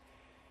Christ.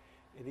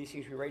 And these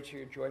things we write so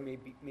your joy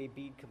may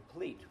be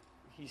complete.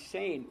 He's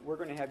saying we're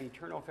going to have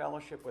eternal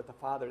fellowship with the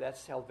Father. That's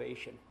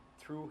salvation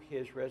through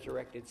his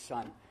resurrected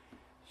Son.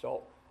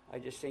 So I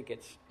just think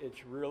it's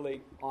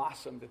really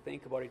awesome to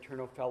think about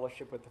eternal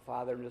fellowship with the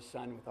Father and the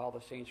Son with all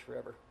the saints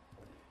forever.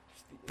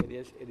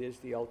 It is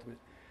the ultimate.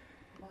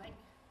 Mike?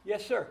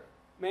 Yes, sir.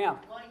 Ma'am.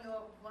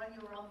 While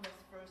you're on this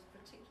verse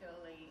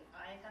particularly,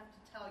 I have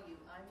to tell you,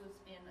 I was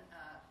in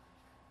a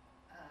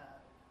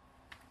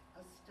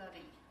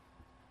study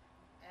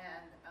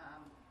and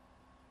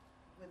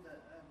with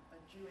a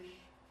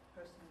Jewish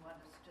person who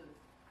understood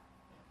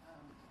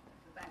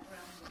the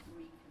background of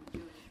Greek and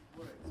Jewish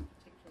words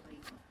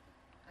particularly,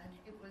 and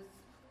it was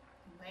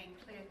made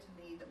clear to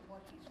me that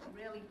what he's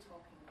really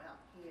talking about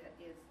here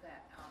is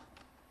that our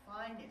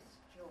finest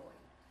joy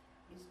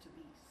is to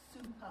be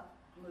super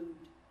glued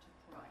to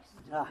Christ.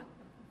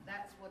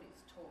 That's what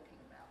it's talking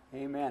about.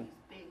 Amen.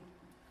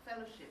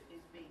 Fellowship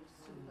is being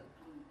super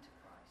glued to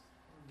Christ.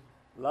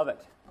 Love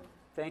it.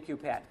 Thank you,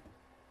 Pat.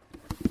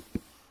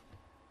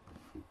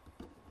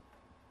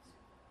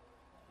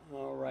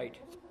 All right.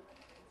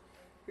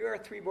 Here are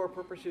 3 more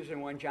purposes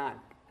in 1 John.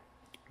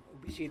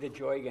 We see the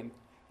joy again.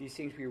 These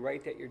things we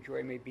write that your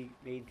joy may be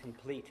made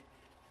complete.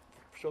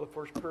 So the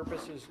first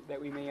purpose is that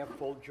we may have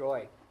full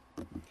joy.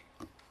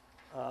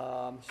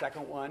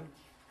 Second one,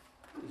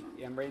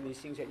 I'm writing these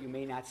things that you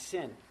may not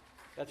sin.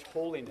 That's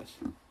holiness.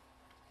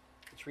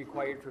 It's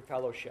required for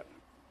fellowship.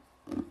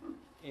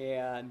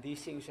 And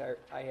these things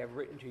I have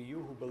written to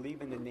you who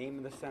believe in the name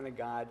of the Son of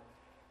God,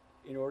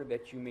 in order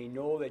that you may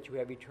know that you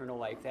have eternal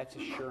life. That's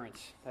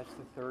assurance. That's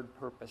the third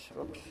purpose.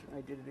 Oops,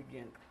 I did it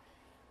again.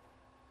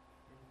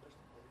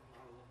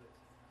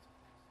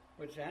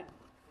 What's that?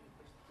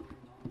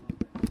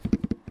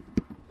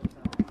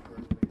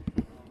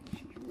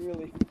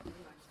 Really?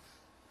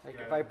 Like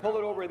if I pull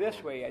it over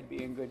this way, I'd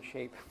be in good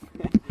shape.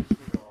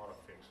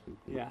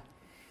 Yeah.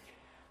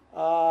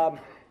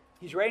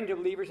 He's writing to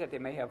believers that they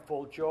may have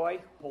full joy,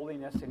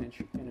 holiness, and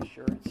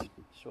assurance.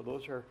 So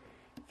those are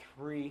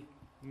 3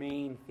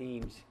 main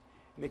themes.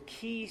 And the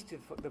keys to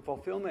the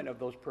fulfillment of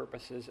those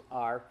purposes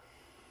are,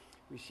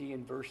 we see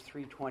in verse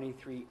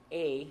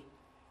 323a,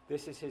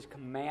 this is his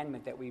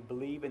commandment that we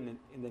believe in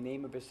the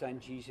name of his Son,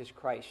 Jesus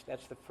Christ.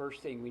 That's the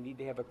first thing. We need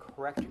to have a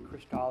correct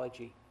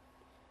Christology.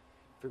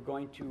 If you're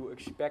going to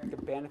expect the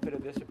benefit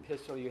of this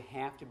epistle, you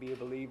have to be a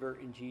believer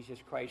in Jesus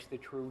Christ, the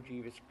true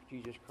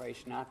Jesus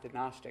Christ, not the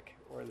Gnostic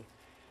or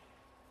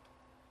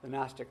the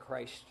Gnostic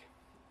Christ.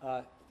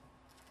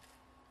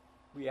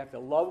 We have to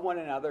love one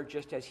another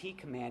just as he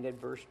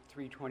commanded, verse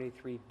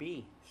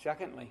 323b.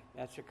 Secondly,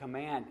 that's a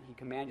command. He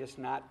commands us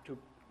not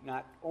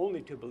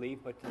only to believe,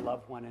 but to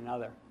love one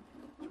another.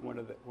 It's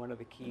one of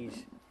the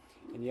keys.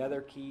 And the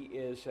other key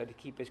is to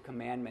keep his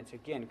commandments.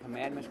 Again,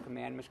 commandments.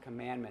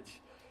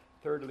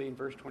 Thirdly, in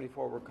verse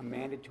 24, we're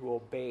commanded to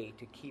obey,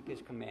 to keep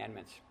his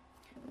commandments.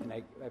 And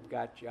I've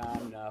got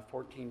John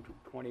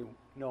 14:20.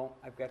 No,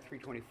 I've got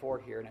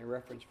 3:24 here, and I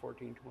reference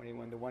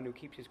 14:21. The one who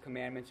keeps his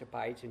commandments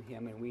abides in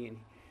him,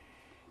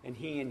 and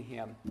he in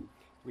him.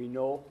 We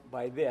know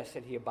by this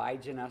that he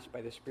abides in us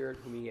by the Spirit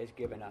whom he has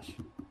given us.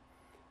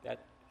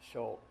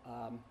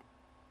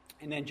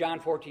 And then John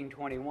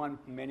 14:21.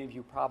 Many of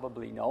you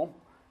probably know.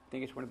 I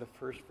think it's one of the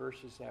first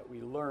verses that we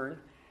learn.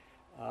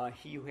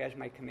 He who has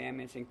my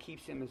commandments and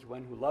keeps them is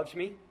one who loves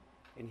me,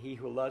 and he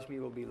who loves me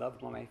will be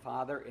loved by my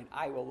Father, and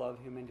I will love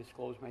him and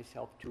disclose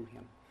myself to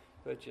him.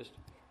 So it just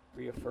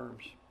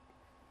reaffirms.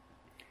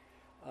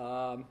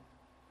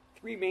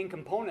 3 main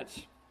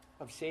components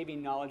of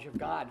saving knowledge of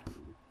God.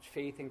 It's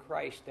faith in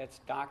Christ. That's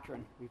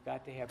doctrine. We've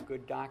got to have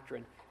good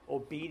doctrine.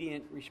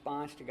 Obedient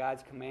response to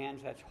God's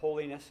commands. That's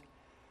holiness.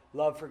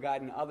 Love for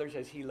God and others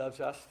as he loves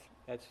us.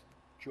 That's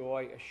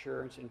joy,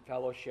 assurance, and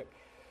fellowship.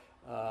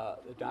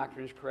 The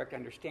doctrine is correct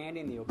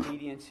understanding. The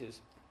obedience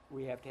is,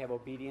 we have to have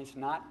obedience,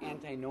 not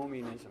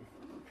antinomianism.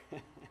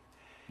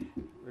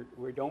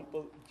 We don't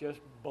just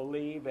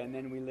believe and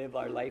then we live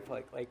our life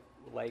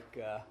like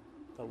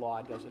the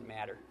law doesn't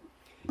matter.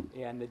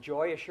 And the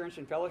joy, assurance,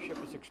 and fellowship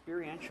is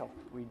experiential.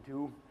 We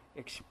do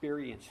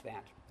experience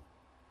that.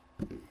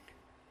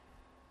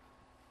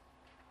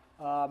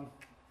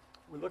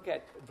 We look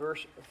at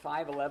verse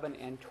 5, 11,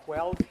 and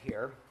 12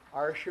 here.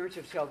 Our assurance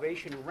of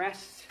salvation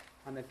rests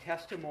on the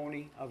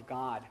testimony of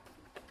God.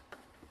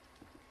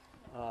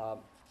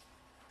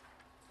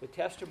 The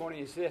testimony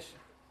is this,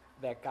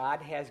 that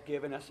God has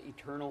given us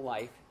eternal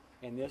life,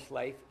 and this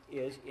life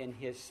is in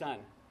his Son.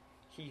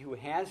 He who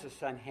has the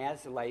Son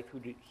has the life.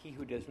 He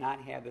who does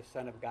not have the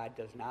Son of God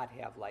does not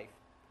have life.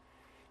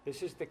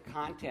 This is the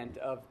content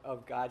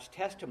of God's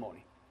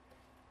testimony.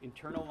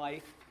 Eternal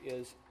life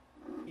is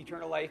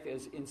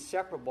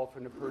inseparable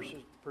from the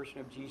person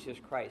of Jesus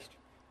Christ.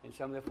 And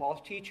some of the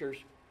false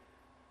teachers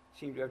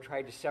seem to have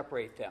tried to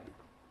separate them.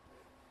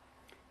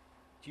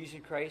 Jesus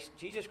Christ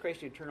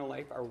and eternal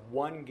life are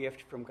one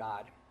gift from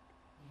God.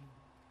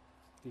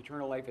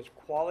 Eternal life is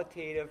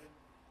qualitative,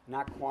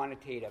 not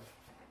quantitative.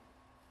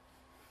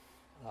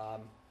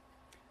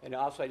 And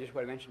also, I just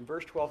want to mention,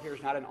 verse 12 here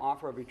is not an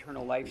offer of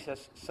eternal life,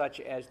 such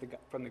as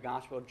from the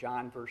Gospel of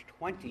John, verse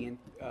 20, and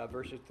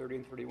verses 30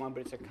 and 31,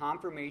 but it's a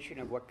confirmation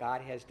of what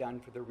God has done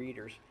for the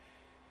readers,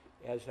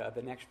 as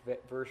the next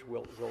verse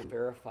will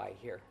verify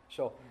here.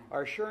 So,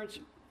 our assurance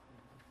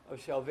of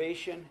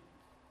salvation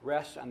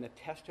rests on the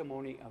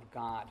testimony of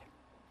God.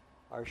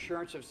 Our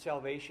assurance of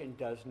salvation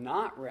does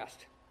not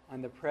rest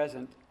on the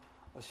presence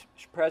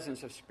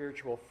of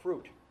spiritual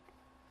fruit.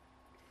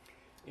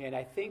 And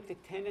I think the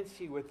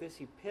tendency with this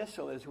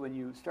epistle is when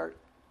you start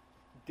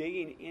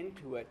digging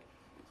into it,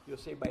 you'll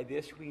say, by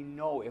this we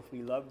know if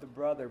we love the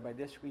brother, by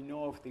this we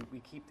know if we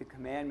keep the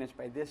commandments,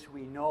 by this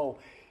we know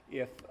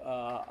if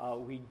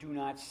we do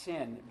not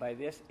sin, by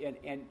this.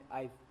 And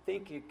I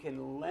think it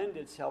can lend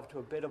itself to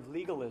a bit of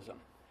legalism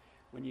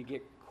when you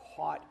get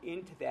caught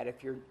into that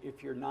if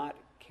you're not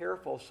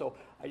careful. So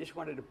I just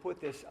wanted to put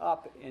this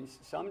up, and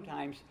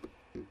sometimes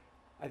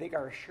I think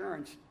our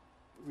assurance,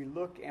 we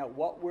look at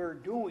what we're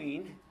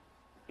doing,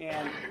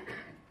 and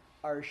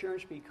our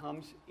assurance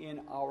becomes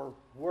in our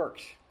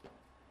works.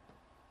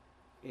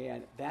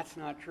 And that's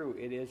not true.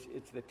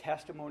 It's the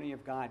testimony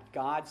of God.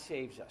 God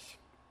saves us.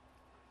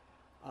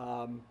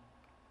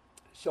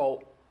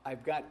 So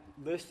I've got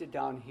listed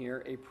down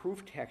here a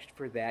proof text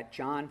for that,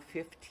 John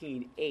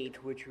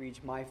 15:8, which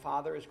reads, "My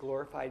Father is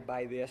glorified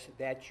by this,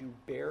 that you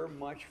bear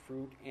much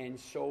fruit and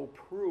so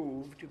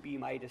prove to be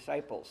my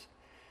disciples."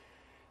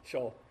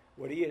 So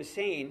what he is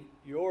saying,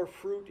 your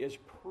fruit is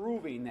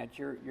proving that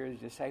you're his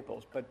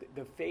disciples, but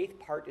the faith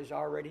part is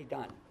already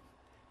done.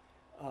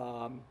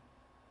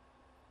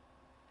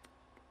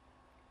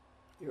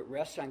 It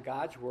rests on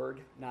God's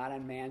word, not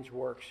on man's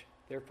works.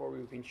 Therefore,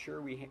 we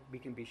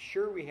can be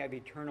sure we have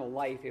eternal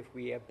life if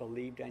we have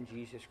believed on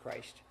Jesus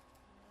Christ.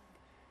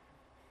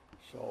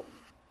 So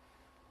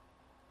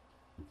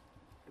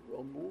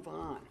we'll move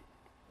on.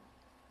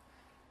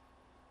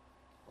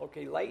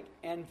 Okay, light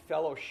and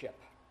fellowship.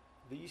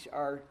 These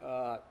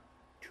are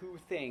two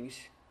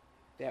things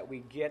that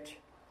we get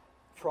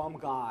from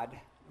God.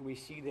 We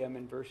see them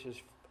in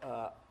verses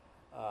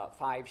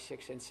 5,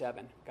 6, and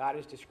 7. God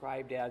is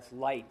described as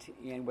light,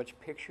 and what's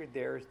pictured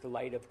there is the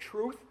light of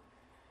truth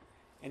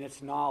and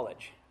its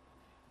knowledge,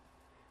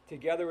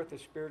 together with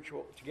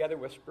spiritual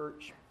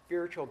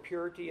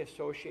purity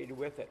associated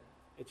with it,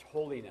 its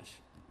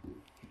holiness.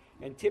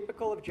 And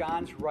typical of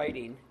John's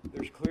writing,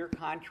 there's clear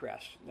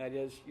contrast. That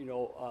is,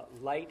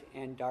 light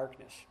and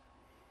darkness.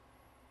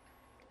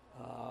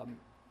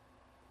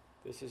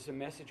 This is a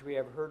message we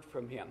have heard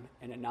from him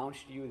and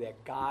announced to you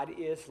that God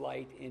is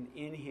light, and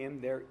in him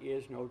there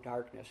is no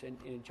darkness. And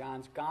in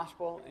John's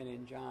gospel and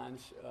in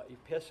John's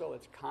epistle,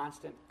 it's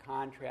constant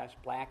contrast,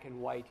 black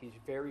and white. He's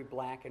very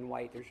black and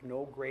white. There's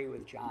no gray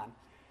with John.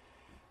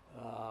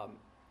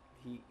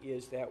 He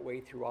is that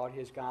way throughout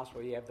his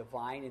gospel. You have the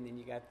vine, and then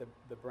you got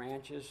the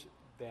branches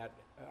that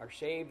are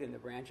saved and the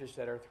branches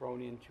that are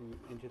thrown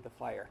into the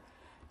fire.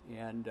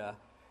 And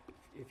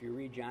if you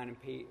read John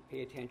and pay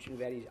attention to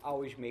that, he's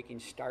always making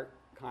stark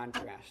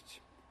contrasts.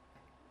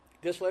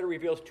 This letter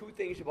reveals two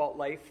things about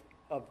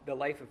the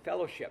life of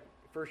fellowship.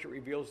 First, it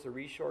reveals the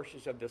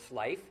resources of this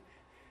life.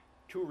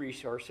 Two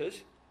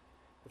resources.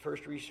 The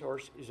first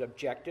resource is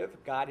objective.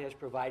 God has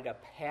provided a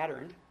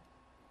pattern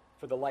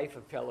for the life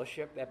of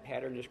fellowship. That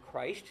pattern is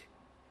Christ.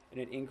 And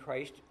in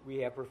Christ, we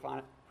have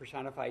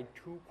personified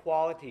two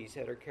qualities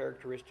that are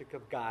characteristic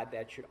of God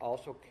that should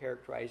also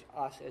characterize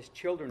us as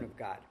children of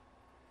God.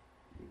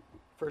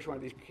 First one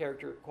of these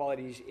character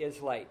qualities is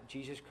light.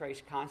 Jesus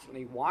Christ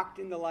constantly walked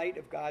in the light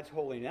of God's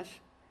holiness.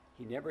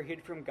 He never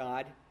hid from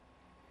God.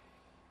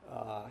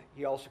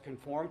 He also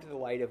conformed to the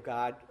light of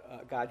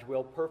God's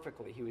will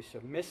perfectly. He was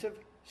submissive,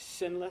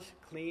 sinless,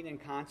 clean, and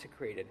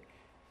consecrated.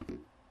 The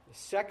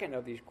second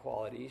of these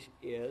qualities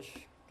is,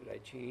 did I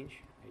change?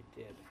 I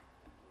did.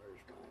 There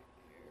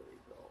we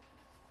go.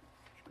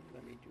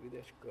 Let me do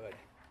this. Good.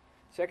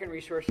 Second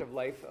resource of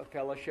life of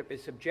fellowship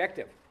is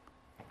subjective.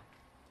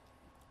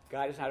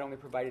 God has not only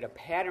provided a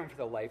pattern for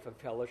the life of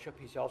fellowship,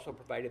 he's also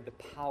provided the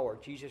power.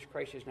 Jesus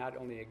Christ is not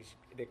only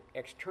the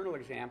external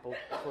example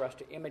for us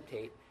to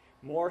imitate,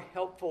 more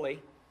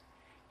helpfully,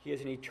 he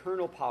is an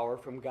eternal power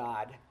from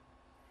God.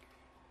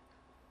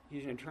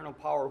 He's an eternal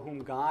power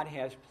whom God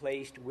has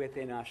placed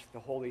within us, the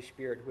Holy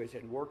Spirit, who is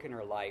at work in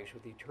our lives.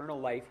 With eternal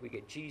life, we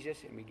get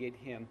Jesus, and we get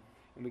him,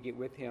 and we get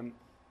with him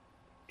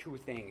two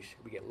things.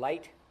 We get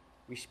light.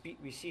 We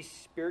see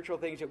spiritual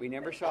things that we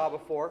never saw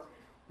before.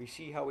 We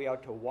see how we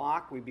ought to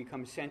walk. We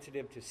become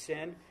sensitive to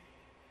sin.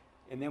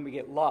 And then we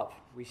get love.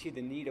 We see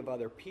the need of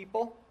other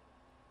people.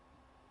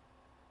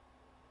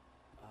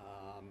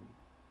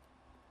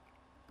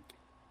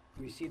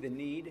 We see the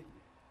need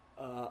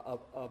of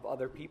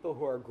other people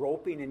who are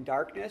groping in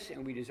darkness,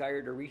 and we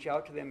desire to reach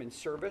out to them in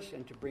service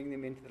and to bring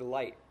them into the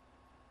light.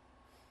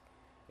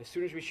 As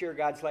soon as we share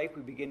God's life,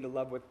 we begin to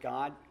love with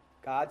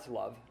God's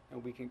love.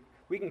 And we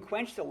can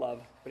quench the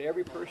love, but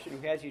every person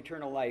who has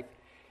eternal life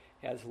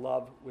has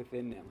love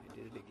within them. I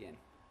did it again.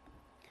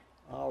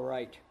 All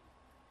right.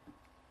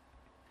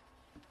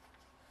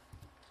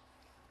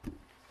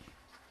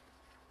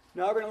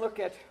 Now we're going to look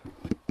at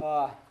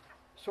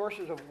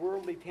sources of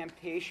worldly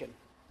temptation.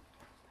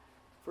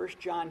 1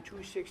 John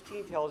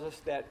 2:16 tells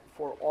us that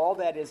for all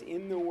that is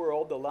in the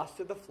world, the lust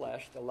of the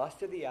flesh, the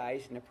lust of the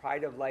eyes, and the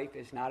pride of life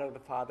is not of the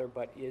Father,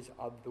 but is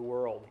of the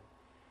world.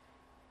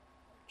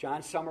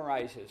 John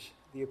summarizes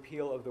the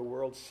appeal of the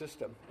world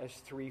system as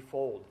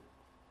threefold.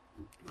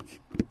 It's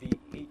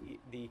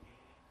the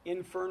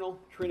infernal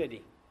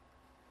trinity,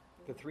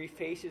 the three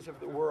faces of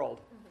the world,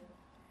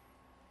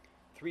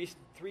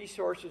 three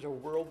sources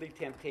of worldly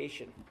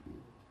temptation.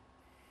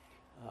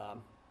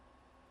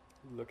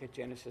 Look at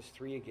Genesis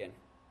 3 again.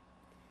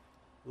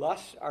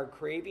 Lusts are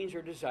cravings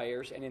or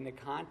desires, and in the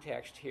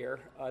context here,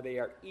 they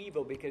are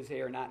evil because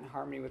they are not in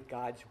harmony with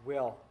God's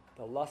will.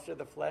 The lust of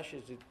the flesh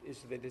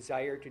is the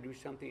desire to do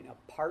something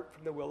apart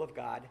from the will of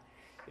God.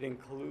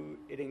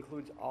 It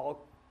includes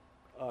all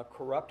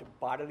corrupt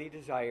bodily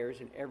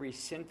desires and every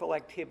sinful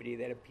activity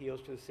that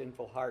appeals to the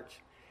sinful hearts.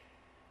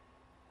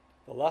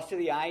 The lust of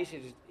the eyes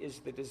is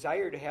the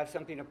desire to have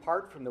something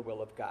apart from the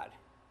will of God.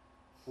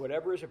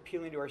 Whatever is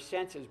appealing to our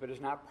senses but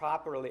is not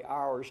properly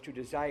ours to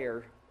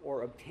desire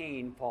or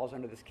obtain falls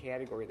under this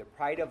category. The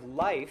pride of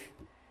life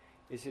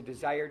is a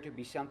desire to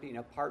be something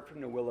apart from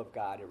the will of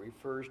God. It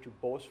refers to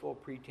boastful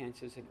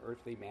pretenses in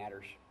earthly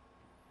matters.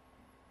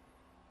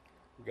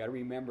 We've got to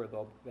remember,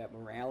 though, that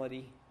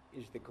morality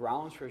is the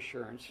grounds for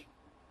assurance,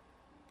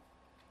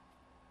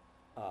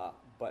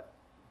 but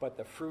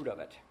the fruit of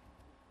it.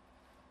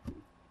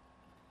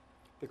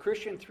 The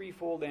Christian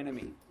threefold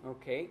enemy,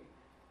 okay?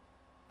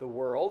 The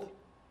world,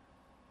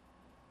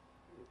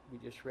 we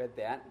just read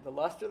that. The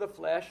lust of the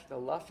flesh, the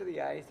lust of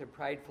the eyes, the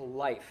prideful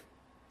life.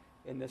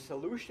 And the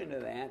solution to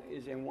that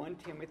is in 1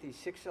 Timothy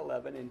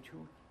 6:11 and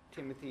 2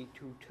 Timothy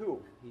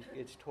 2:2.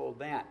 It's told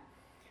that.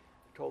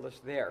 Told us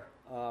there.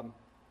 I'm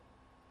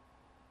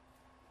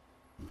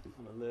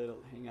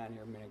hang on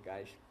here a minute,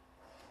 guys.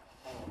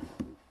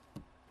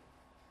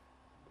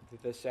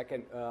 The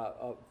second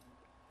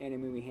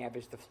enemy we have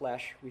is the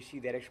flesh. We see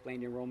that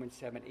explained in Romans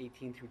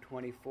 7:18 through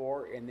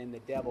 24, and then the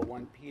devil,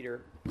 1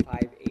 Peter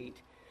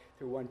 5:8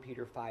 through 1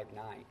 Peter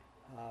 5:9.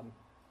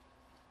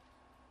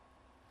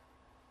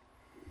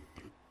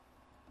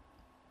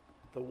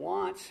 The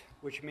wants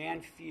which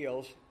man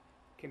feels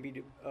can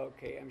be...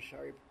 Okay, I'm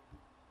sorry.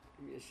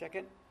 Give me a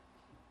second.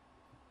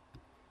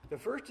 The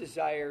first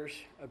desires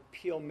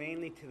appeal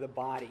mainly to the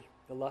body,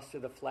 the lust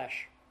of the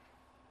flesh.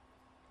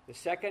 The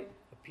second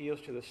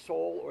appeals to the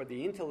soul or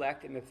the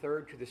intellect, and the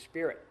third to the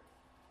spirit.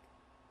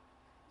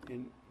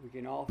 And we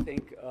can all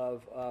think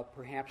of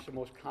perhaps the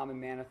most common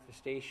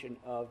manifestation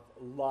of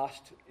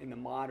lust in the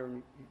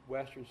modern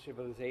Western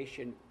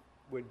civilization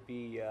would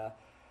be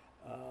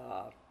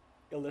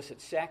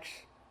illicit sex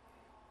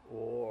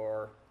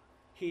or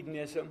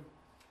hedonism,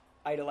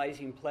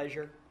 idolizing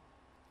pleasure,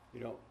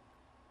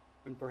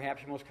 and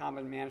perhaps the most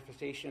common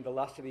manifestation of the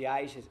lust of the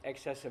eyes is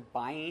excessive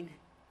buying,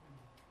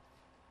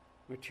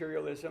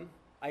 materialism,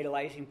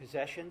 idolizing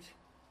possessions,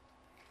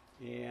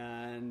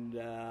 and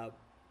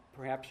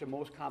perhaps the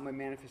most common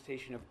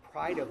manifestation of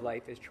pride of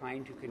life is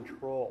trying to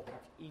control,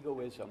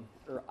 egoism,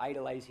 or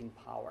idolizing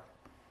power.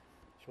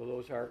 So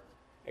those are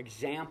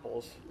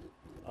examples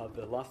of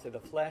the lust of the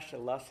flesh, the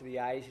lust of the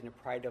eyes, and the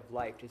pride of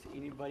life. Does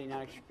anybody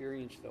not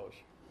experience those?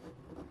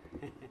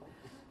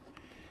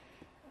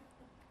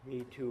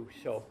 Me too.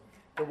 So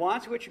the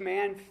wants which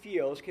man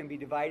feels can be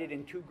divided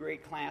in two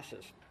great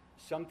classes.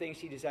 Some things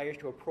he desires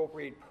to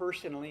appropriate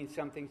personally, and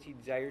some things he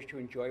desires to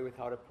enjoy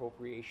without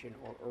appropriation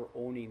or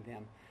owning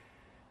them.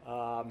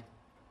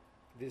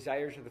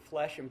 Desires of the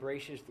flesh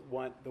embraces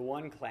the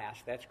one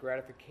class. That's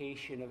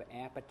gratification of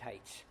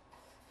appetites.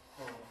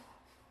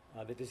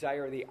 The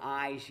desire of the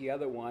eyes, the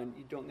other one,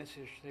 you don't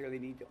necessarily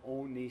need to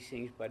own these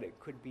things, but it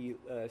could be,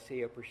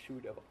 say, a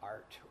pursuit of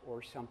art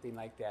or something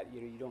like that.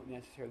 You don't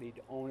necessarily need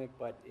to own it,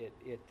 but it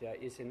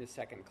is in the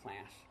second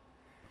class.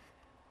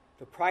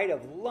 The pride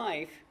of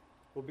life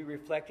will be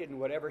reflected in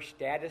whatever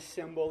status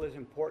symbol is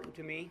important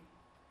to me.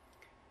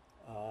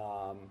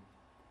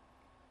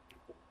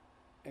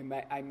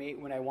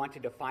 When I want to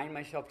define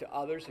myself to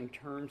others in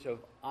terms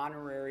of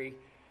honorary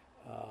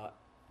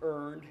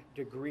earned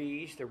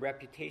degrees, the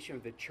reputation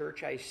of the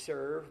church I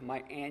serve,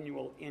 my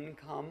annual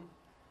income,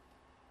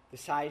 the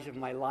size of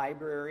my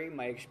library,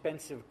 my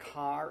expensive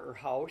car or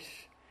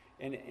house,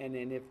 and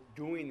if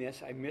doing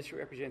this I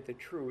misrepresent the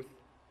truth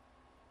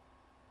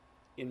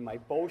in my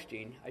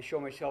boasting, I show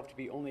myself to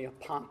be only a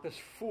pompous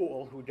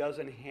fool who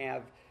doesn't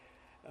have,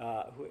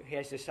 who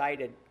has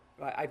decided,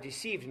 I've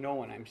deceived no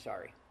one, I'm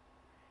sorry.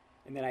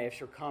 And then I have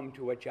succumbed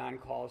to what John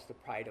calls the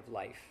pride of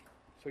life.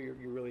 So you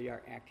really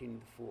are acting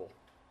the fool.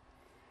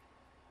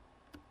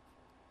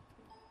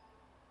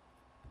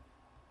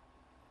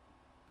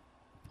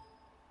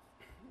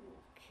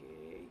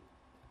 Okay.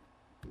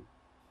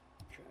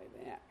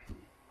 Try that.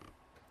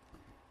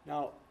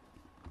 Now,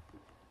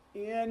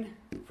 in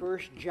 1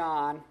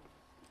 John,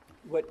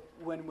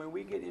 when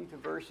we get into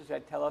verses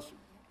that tell us,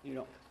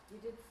 You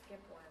did skip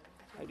one.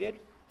 I did?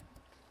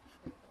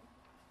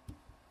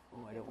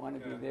 Oh, I don't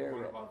want to be there.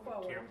 What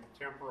about the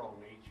temporal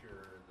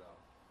nature,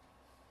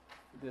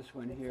 this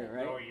one here,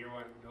 right? No,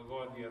 you'll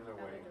go the other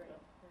way.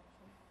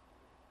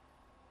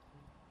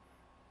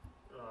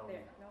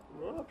 There, no,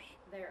 Whoops.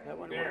 there. That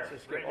one There, wants to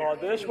skip. right Oh,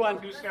 there. this one.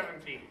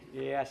 217.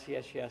 Yes.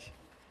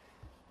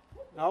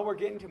 Now we're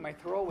getting to my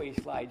throwaway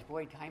slides.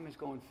 Boy, time is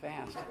going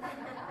fast.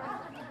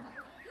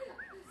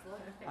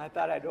 I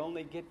thought I'd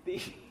only get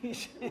these.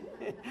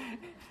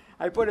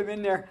 I put them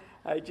in there.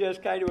 I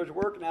just kind of was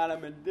working on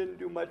them and didn't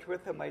do much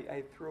with them.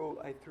 I threw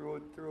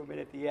them in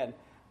at the end.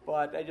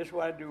 But I just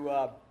wanted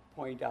to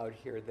point out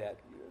here that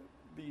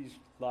these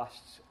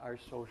lusts are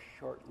so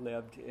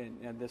short-lived,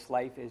 and this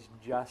life is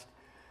just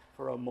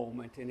for a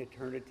moment, and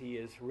eternity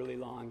is a really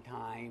long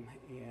time.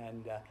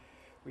 And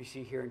we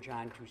see here in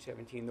John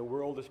 2:17, the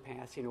world is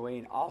passing away,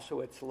 and also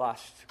its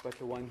lusts, but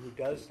the one who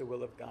does the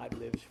will of God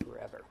lives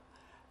forever.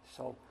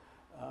 So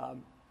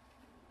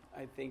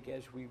I think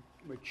as we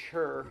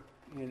mature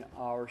in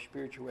our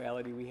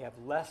spirituality, we have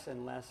less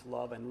and less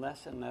love and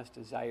less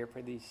desire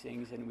for these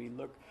things, and we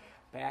look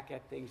back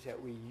at things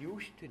that we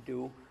used to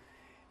do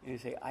and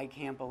say, I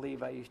can't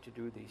believe I used to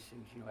do these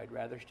things. I'd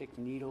rather stick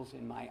needles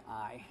in my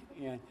eye.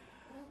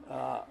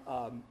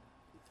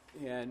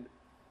 And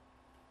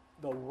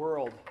the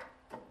world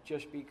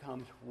just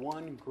becomes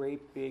one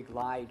great big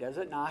lie, does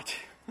it not?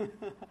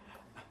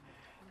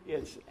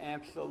 It's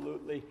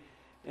absolutely,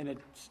 and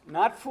it's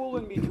not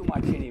fooling me too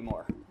much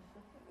anymore.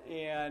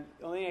 And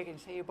the only thing I can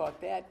say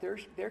about that,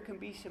 there can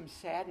be some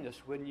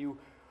sadness when you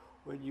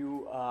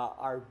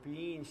are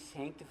being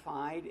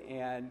sanctified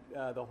and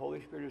the Holy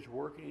Spirit is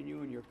working in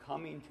you and you're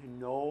coming to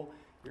know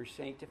your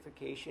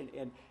sanctification.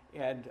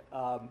 And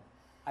I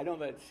don't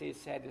say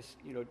it's sadness,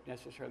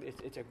 necessarily.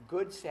 It's a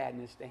good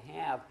sadness to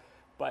have,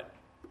 but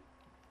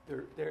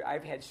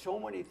I've had so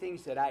many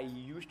things that I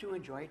used to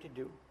enjoy to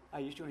do. I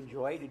used to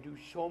enjoy to do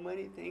so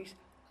many things.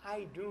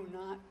 I do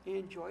not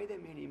enjoy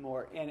them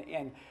anymore,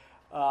 and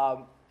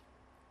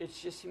it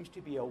just seems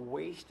to be a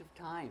waste of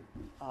time.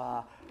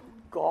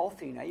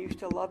 Golfing, I used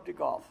to love to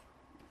golf.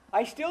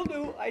 I still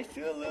do,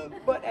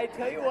 but I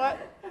tell you what,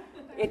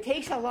 it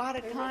takes a lot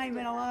of time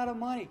and a lot of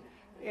money.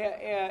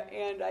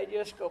 And I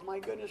just go, my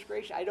goodness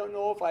gracious, I don't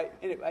know if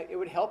it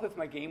would help if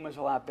my game was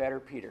a lot better,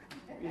 Peter.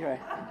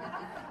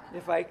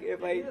 If I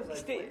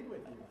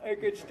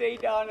could stay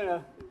down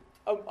in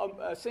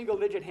a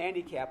single-digit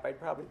handicap, I'd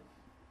probably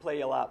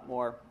play a lot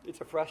more.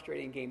 It's a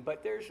frustrating game,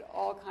 but there's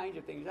all kinds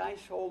of things. I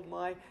sold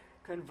my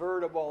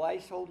convertible. I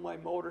sold my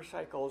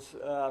motorcycles.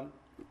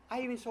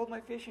 I even sold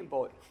my fishing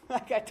boat. I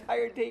got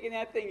tired taking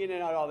that thing in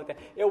and out all the time.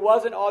 It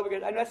wasn't all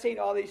because I'm not saying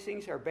all these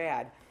things are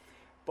bad,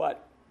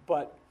 but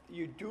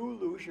you do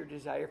lose your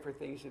desire for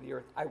things of the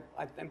earth.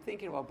 I'm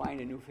thinking about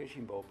buying a new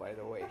fishing boat, by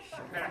the way. So,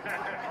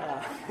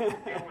 You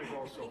only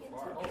go so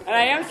far. and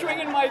I am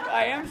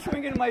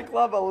swinging my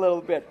club a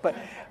little bit, but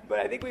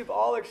I think we've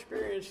all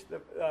experienced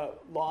the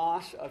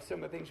loss of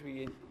some of the things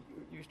we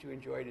used to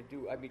enjoy to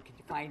do. I mean, could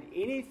you find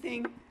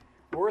anything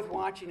worth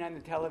watching on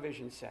the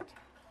television set?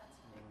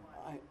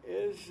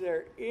 Is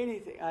there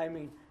anything? I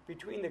mean,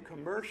 between the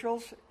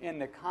commercials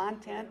and the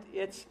content,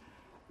 it's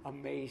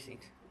amazing.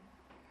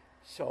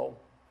 So.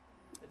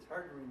 It's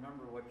hard to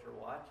remember what you're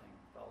watching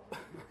with all the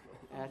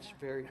commercials. That's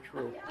very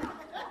true.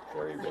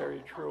 Very,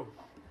 very true.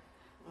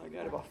 I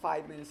got about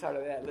 5 minutes out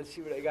of that. Let's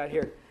see what I got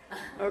here.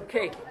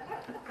 Okay.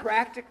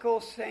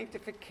 Practical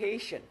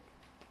sanctification.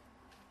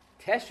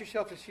 Test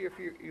yourself to see if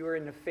you are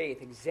in the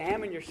faith.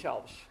 Examine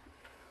yourselves.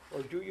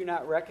 Or do you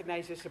not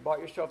recognize this about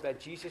yourself, that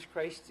Jesus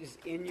Christ is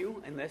in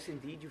you, unless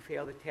indeed you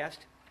fail the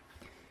test?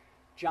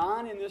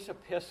 John, in this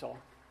epistle,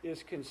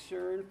 is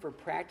concerned for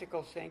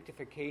practical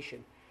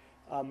sanctification.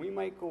 We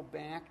might go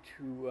back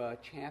to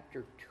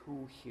chapter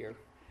 2 here.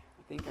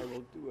 I think I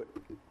will do it.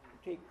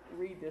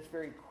 Read this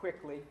very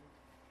quickly.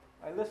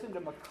 I listened to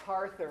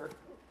MacArthur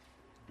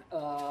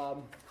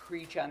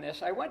preach on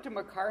this. I went to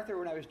MacArthur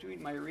when I was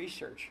doing my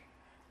research,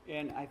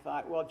 and I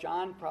thought, well,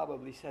 John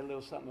probably said a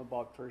little something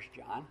about 1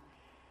 John.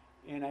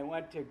 And I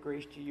went to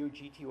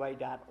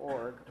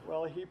gracetoyougty.org.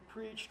 Well, he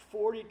preached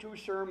 42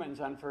 sermons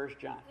on 1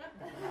 John.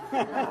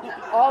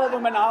 All of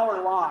them an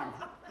hour long.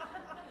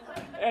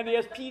 And he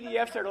has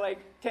PDFs that are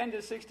like 10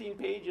 to 16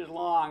 pages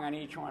long on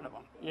each one of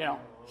them.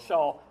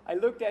 So I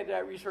looked at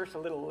that resource a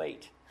little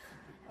late.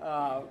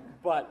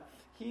 But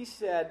he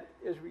said,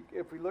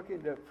 if we look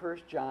into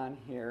 1 John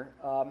here,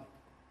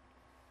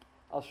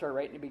 I'll start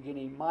right in the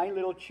beginning. My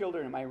little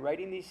children, am I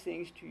writing these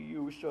things to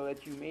you so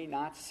that you may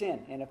not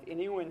sin? And if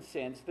anyone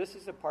sins, this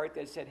is the part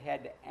that said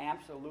had to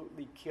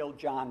absolutely kill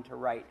John to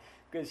write,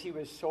 because he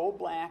was so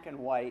black and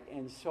white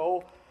and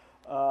so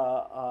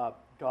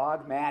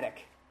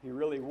dogmatic. He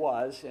really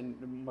was,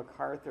 and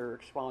MacArthur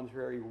expounds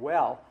very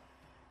well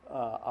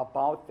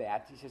about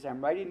that. He says,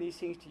 I'm writing these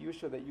things to you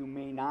so that you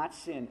may not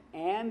sin.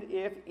 And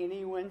if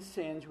anyone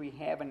sins, we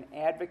have an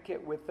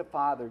advocate with the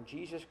Father,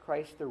 Jesus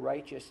Christ the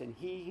righteous, and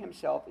he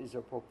himself is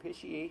a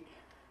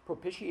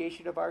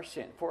propitiation of our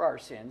sin, for our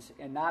sins,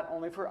 and not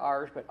only for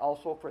ours, but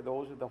also for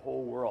those of the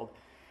whole world.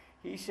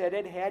 He said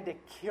it had to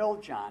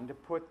kill John to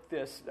put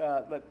this,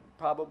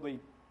 probably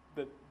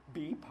the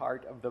B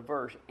part of the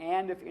verse,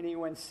 and if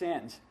anyone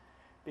sins.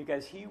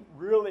 because he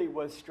really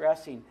was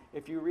stressing.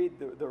 If you read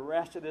the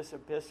rest of this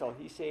epistle,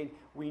 he's saying,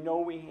 we know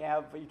we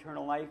have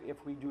eternal life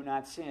if we do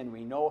not sin.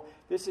 We know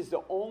this is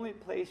the only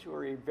place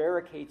where he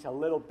verificates a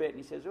little bit,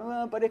 and he says,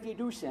 well, but if you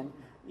do sin,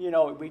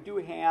 we do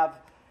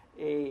have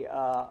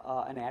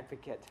an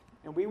advocate.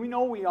 And we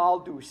know we all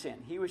do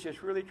sin. He was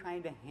just really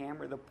trying to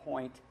hammer the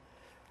point.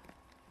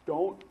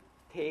 Don't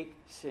take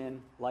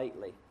sin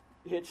lightly.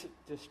 It's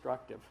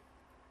destructive.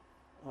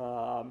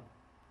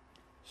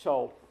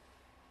 So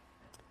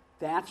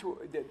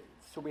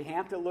we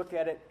have to look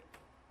at it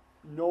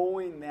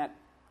knowing that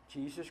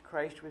Jesus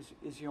Christ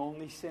is the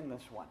only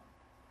sinless one.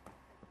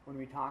 When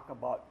we talk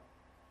about,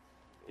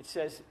 it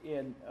says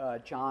in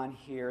John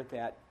here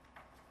that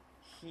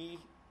he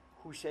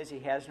who says he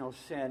has no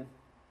sin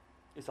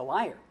is a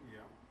liar. Yeah.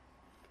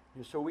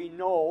 And so we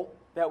know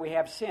that we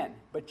have sin.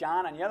 But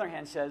John, on the other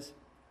hand, says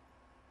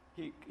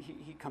he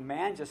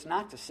commands us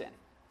not to sin.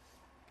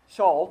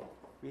 So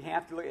we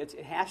have to look.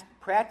 It has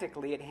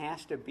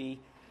to be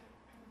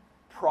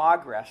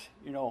progress.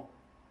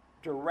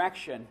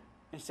 Direction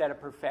instead of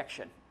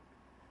perfection.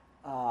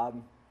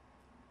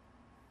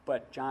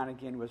 But John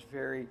again was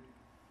very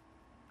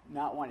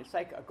not one. It's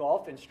like a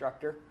golf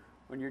instructor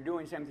when you're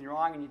doing something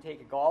wrong and you take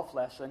a golf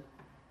lesson.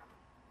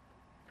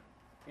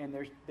 And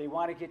they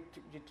want to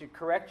get to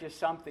correct you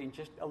something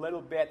just a little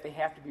bit. They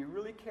have to be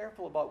really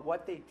careful about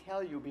what they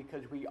tell you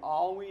because we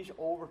always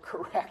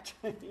overcorrect.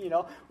 When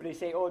they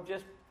say,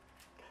 just,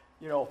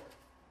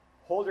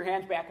 hold your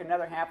hands back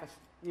another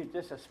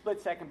just a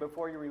split second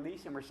before you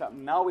release them or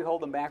something. Now we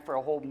hold them back for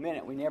a whole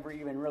minute. We never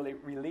even really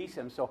release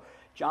them. So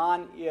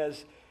John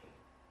is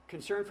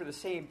concerned for the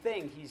same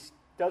thing. He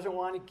doesn't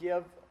want to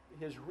give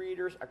his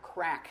readers a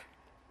crack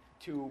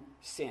to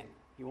sin.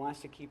 He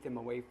wants to keep them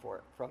away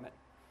from it.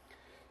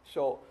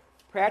 So,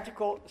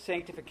 practical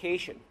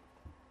sanctification.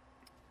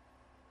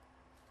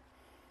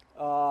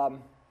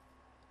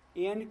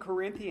 In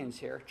Corinthians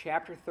here,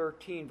 chapter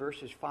 13,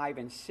 verses 5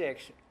 and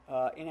 6,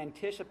 in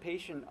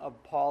anticipation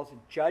of Paul's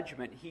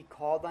judgment, he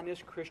called on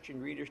his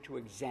Christian readers to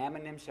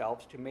examine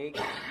themselves to make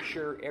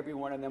sure every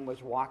one of them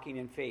was walking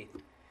in faith.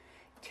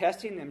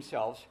 Testing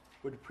themselves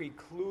would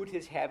preclude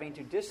his having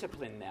to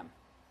discipline them.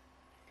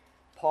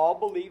 Paul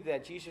believed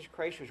that Jesus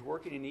Christ was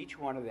working in each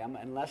one of them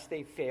unless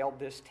they failed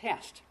this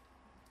test.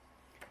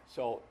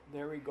 So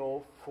there we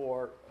go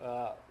for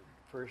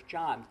 1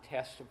 John,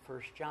 test of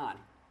 1 John.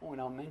 Oh,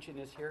 and I'll mention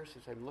this here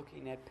since I'm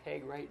looking at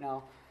Peg right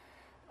now.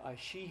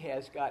 She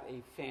has got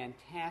a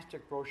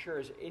fantastic brochure.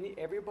 Has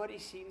everybody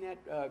seen that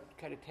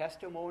kind of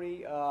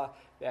testimony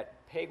that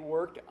Peg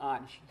worked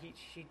on?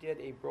 She did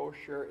a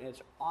brochure, and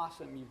it's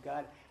awesome.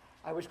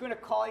 I was going to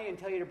call you and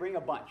tell you to bring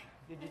a bunch.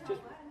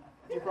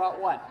 You brought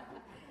one.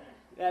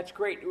 That's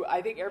great.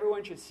 I think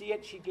everyone should see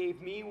it. She gave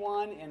me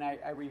one, and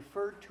I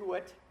referred to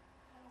it.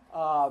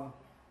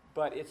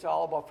 But it's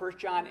all about 1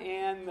 John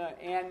and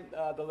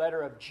the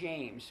letter of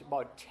James,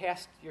 about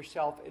test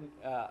yourself.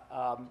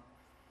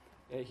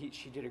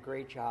 She did a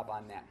great job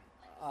on that.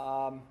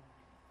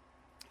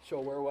 So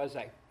where was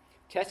I?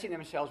 Testing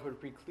themselves would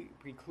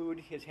preclude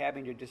his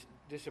having to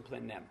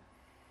discipline them.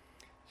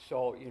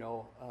 So,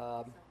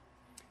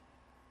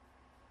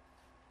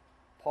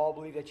 Paul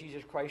believed that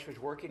Jesus Christ was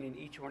working in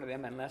each one of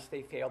them unless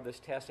they failed this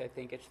test. I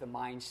think it's the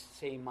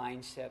same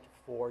mindset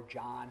for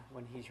John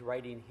when he's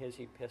writing his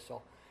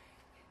epistle.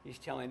 He's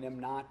telling them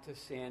not to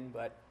sin,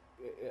 but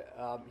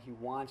he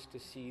wants to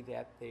see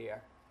that they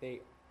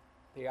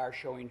are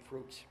showing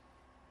fruits.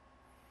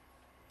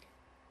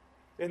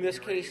 In this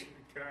case...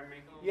 Can I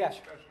make a little yes.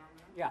 discussion on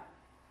that? Yeah.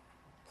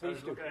 I was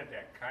Please do. looking at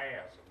that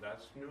chiasm.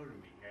 That's new to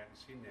me. I hadn't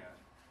seen that.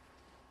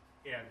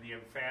 And the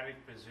emphatic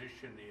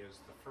position is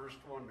the first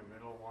one, the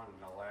middle one,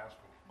 and the last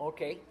one.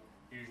 Okay.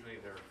 Usually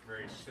they're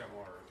very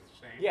similar, the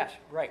same. Yes,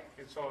 right.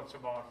 And so it's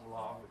about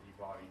love, it's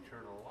about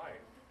eternal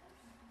life.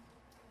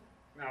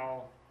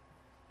 Now,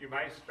 you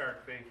might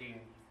start thinking,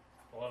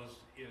 well,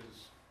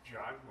 is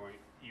John going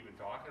even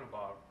talking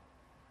about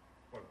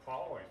what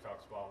Paul always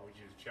talks about, which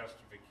is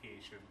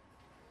justification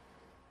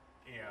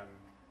and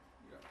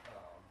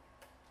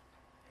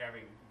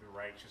having the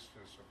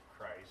righteousness of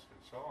Christ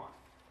and so on.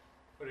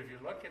 But if you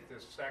look at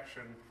this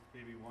section,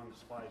 maybe one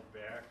slide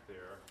back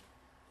there.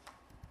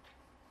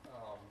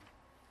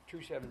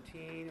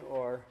 2:17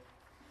 or...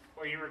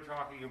 Well, you were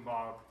talking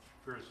about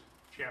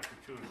chapter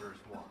 2 and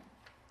verse 1.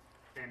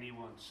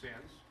 Anyone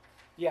sins?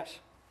 Yes.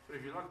 But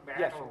if you look back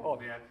Yes. a little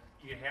bit,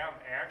 you have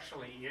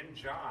actually in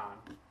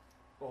John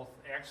both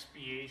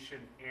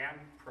expiation and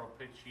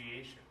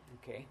propitiation.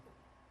 Okay.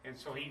 And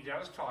so he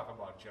does talk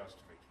about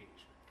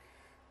justification.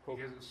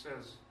 Because it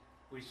says,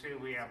 we say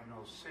we have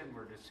no sin,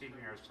 we're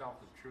deceiving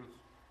ourselves, the truth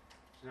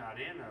is not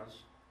in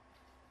us.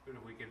 But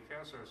if we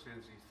confess our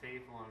sins, he's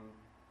faithful and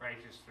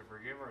righteous to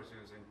forgive our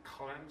sins and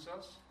cleanse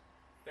us.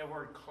 That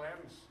word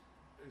cleanse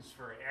is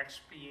for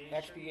expiation.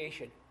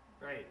 Expiation.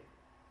 Right.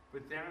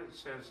 But then it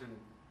says in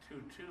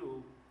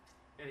 2:2,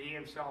 and he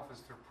himself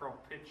is the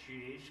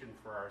propitiation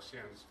for our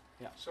sins.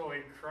 Yeah. So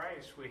in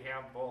Christ we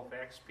have both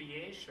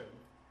expiation,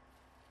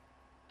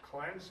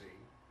 cleansing,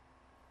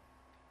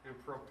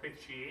 and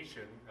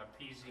propitiation,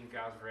 appeasing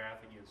God's wrath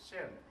against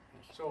sin.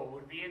 So it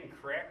would be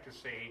incorrect to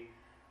say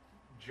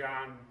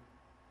John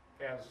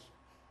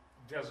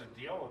doesn't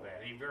deal with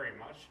that. He very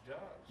much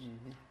does.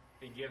 Mm-hmm.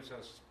 He gives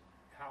us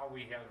how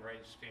we have the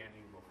right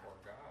standing before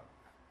God.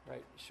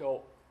 Right.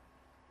 So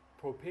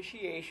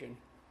propitiation,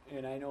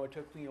 and I know it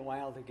took me a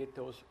while to get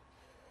those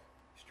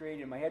straight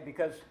in my head,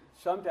 because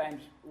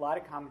sometimes a lot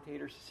of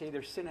commentators say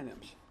they're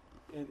synonyms,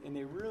 and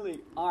they really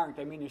aren't.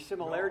 I mean, there's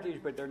similarities,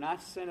 but they're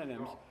not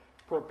synonyms. No.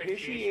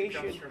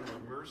 Propitiation comes from the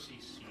mercy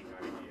seat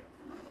idea.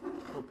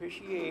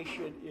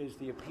 Propitiation is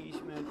the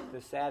appeasement,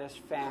 the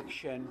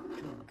satisfaction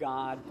to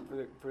God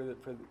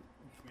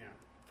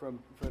from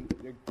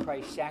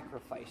Christ's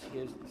sacrifice.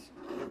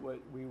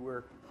 We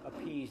were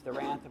appeased. The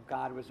wrath of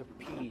God was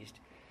appeased.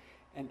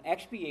 And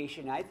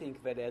expiation, I think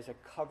of it as a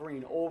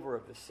covering over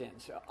of the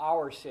sins,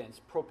 our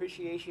sins.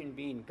 Propitiation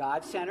being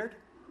God-centered,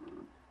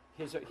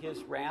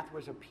 his wrath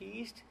was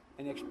appeased,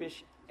 and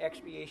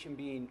expiation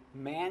being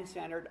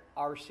man-centered,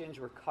 our sins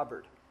were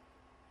covered.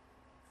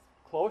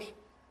 Close?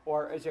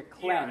 Or is it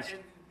cleansed? Yeah,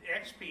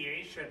 and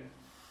expiation,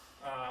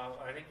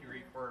 I think you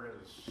refer to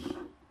as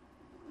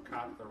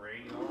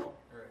kathareo,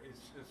 or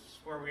it's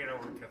where we get our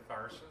word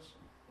catharsis.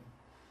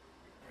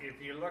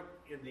 If you look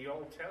in the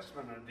Old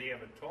Testament on the Day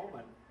of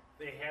Atonement,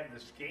 they had the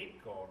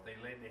scapegoat. They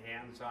laid the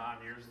hands on,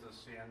 here's the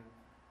sin,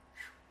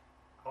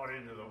 out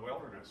into the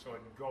wilderness, so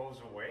it goes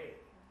away.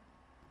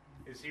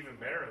 It's even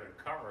better than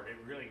covered. It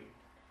really,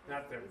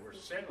 not that we're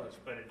sinless,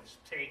 but it's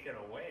taken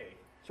away.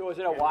 So is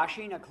it a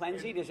washing, a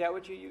cleansing? Is that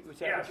what you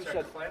use? Yeah, it's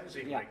a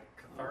cleansing, like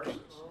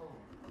catharsis.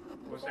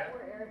 Was that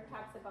where Eric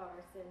talks about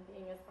our sin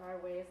being as far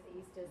away as the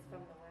east is from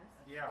the west?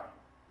 Yeah.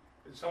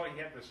 And so he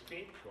had the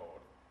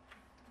scapegoat.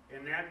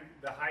 And then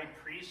the high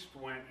priest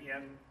went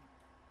in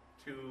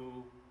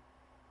to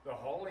the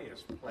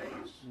holiest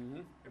place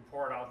and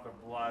poured out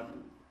the blood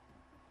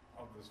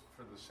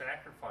for the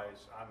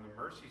sacrifice on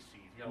the mercy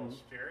seat,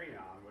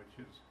 hilasterion, which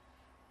is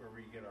where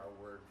we get our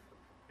word for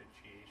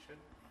propitiation.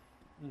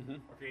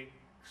 Okay,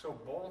 so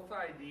both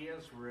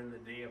ideas were in the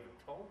Day of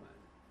Atonement.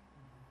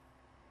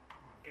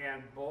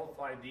 And both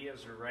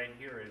ideas are right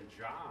here in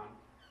John.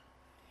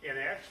 And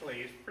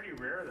actually, it's pretty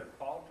rare that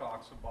Paul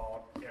talks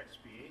about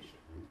expiation.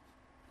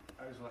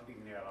 I was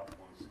looking that up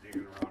once,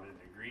 digging around in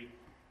the Greek.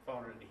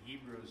 Found it in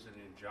Hebrews and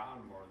in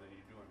John more than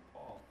you do in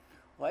Paul.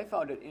 Well, I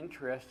found it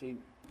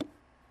interesting.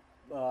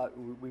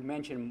 We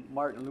mentioned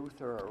Martin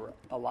Luther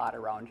a lot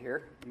around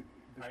here,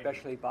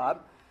 especially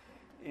Bob.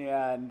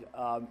 And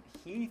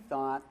he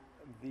thought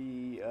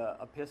the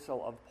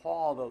epistle of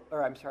Paul,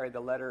 the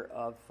letter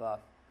of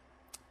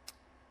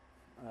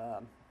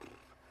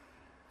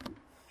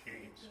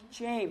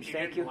James.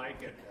 Thank you.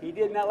 Like it. He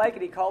did not like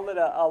it. He called it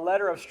a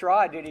letter of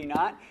straw, did he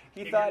not?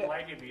 He didn't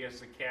like it because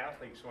the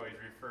Catholics always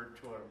referred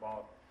to it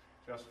about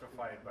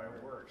justified by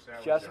works.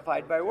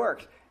 Justified by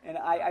works. And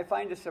I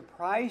find it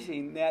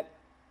surprising that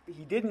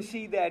he didn't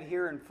see that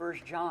here in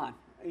 1 John.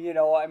 You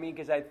know, I mean,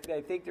 because I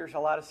think there's a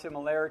lot of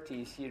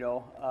similarities, you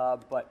know,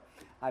 but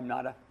I'm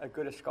not a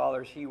good a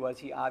scholar as he was.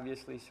 He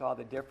obviously saw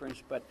the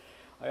difference, but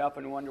I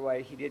often wonder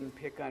why he didn't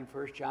pick on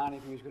 1 John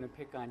if he was going to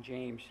pick on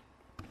James.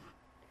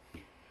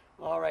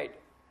 All right.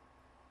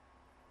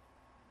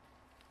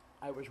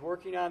 I was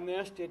working on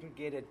this, didn't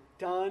get it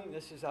done.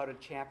 This is out of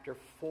chapter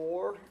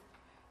 4.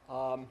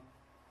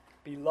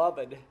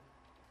 Beloved,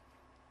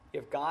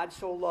 if God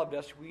so loved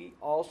us, we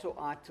also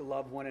ought to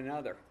love one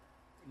another.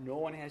 No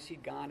one has seen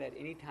God at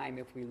any time.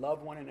 If we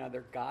love one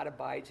another, God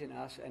abides in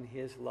us, and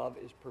his love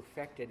is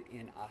perfected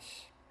in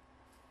us.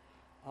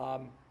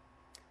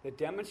 The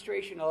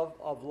demonstration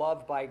of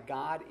love by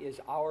God is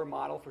our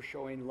model for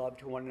showing love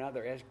to one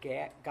another. As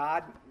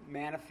God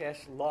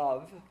manifests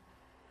love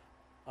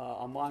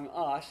among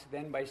us,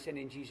 then by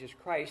sending Jesus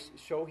Christ,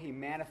 so he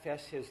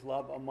manifests his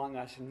love among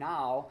us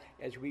now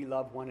as we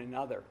love one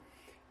another.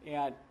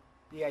 And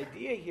the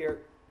idea here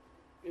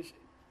is,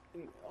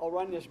 I'll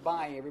run this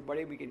by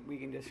everybody, we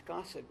can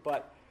discuss it,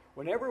 but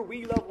whenever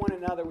we love one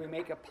another, we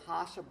make it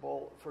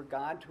possible for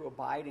God to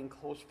abide in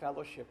close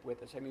fellowship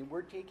with us. I mean,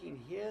 we're taking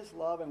his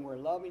love and we're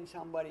loving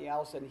somebody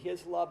else, and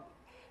his love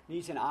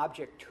needs an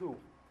object too,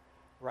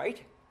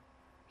 right?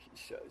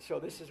 So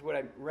this is what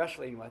I'm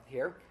wrestling with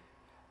here.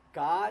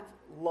 God's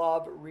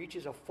love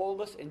reaches a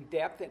fullness and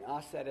depth in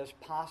us that is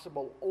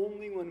possible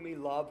only when we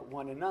love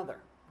one another.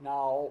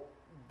 Now,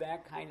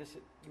 that kind of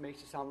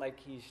makes it sound like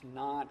he's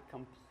not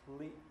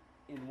complete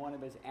in one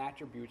of his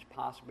attributes,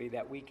 possibly,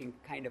 that we can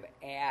kind of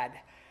add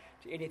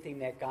to anything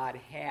that God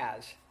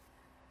has.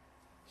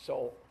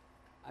 So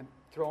I'm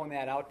throwing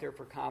that out there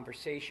for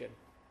conversation.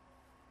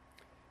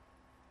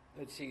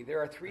 Let's see. There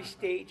are 3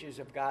 stages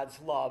of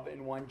God's love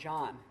in 1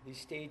 John. These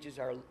stages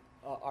are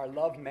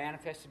love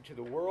manifested to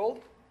the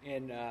world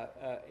in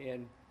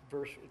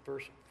verse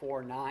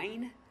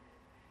 4:9,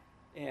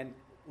 and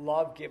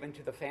love given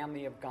to the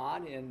family of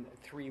God in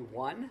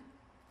 3:1,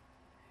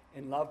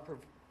 and love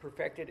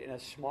perfected in a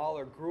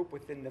smaller group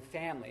within the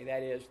family,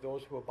 that is,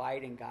 those who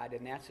abide in God,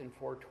 and that's in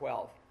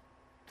 4:12.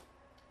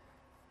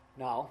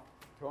 Now,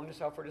 throwing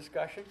this out for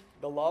discussion,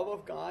 the love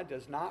of God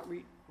does not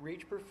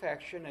reach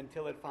perfection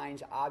until it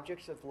finds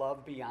objects of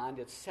love beyond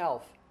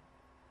itself.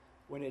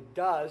 When it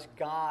does,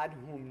 God,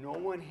 whom no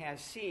one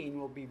has seen,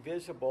 will be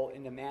visible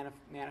in the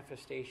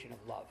manifestation of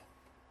love.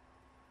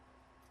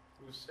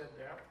 Who said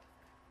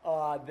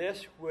that?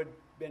 This would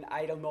have been,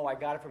 I don't know, I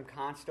got it from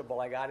Constable.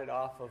 I got it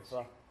off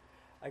of,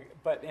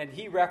 and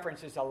he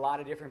references a lot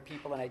of different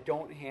people, and I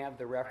don't have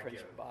the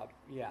reference, Bob.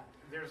 Yeah.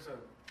 You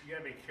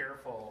gotta be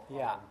careful.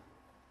 Yeah.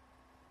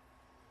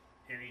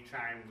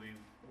 Anytime when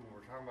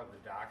we're talking about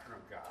the doctrine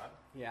of God.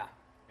 Yeah.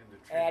 And the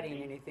Trinity,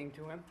 adding anything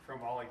to him?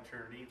 From all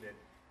eternity, that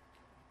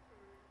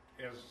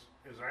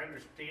as I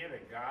understand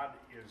it, God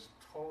is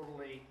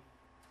totally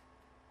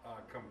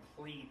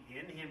complete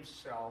in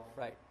himself.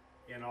 Right.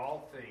 In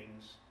all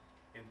things,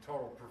 in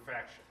total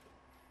perfection.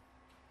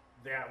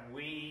 That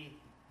we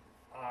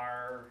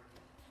are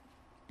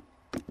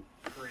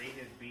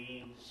created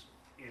beings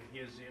in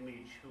his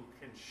image who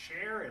can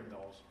share in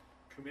those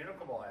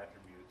communicable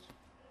attributes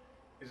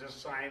is a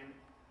sign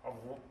of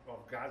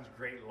God's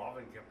great love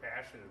and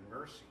compassion and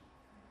mercy.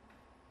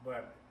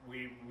 But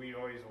we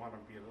always want to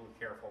be a little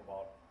careful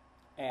about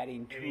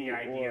adding to any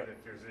idea or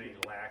that there's any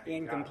lack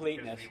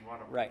incompleteness. Because we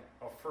want to right.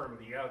 affirm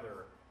the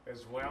other,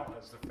 as well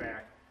as the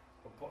fact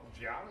of what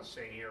John is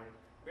saying here.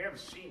 We haven't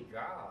seen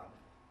God.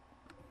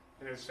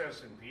 And it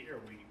says in Peter,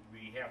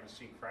 we haven't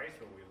seen Christ,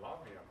 but we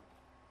love him.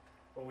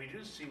 But we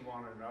do see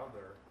one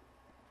another.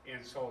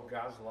 And so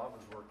God's love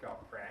is worked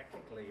out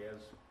practically as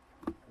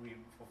we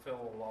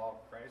fulfill the law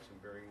of Christ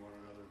and bearing one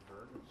another's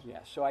burdens.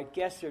 Yeah, so I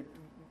guess,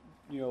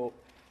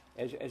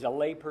 as a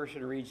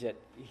layperson reads it,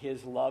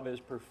 his love is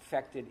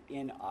perfected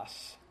in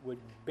us. Would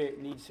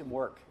need some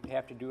work. You'd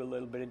have to do a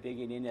little bit of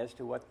digging in as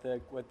to what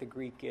the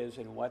Greek is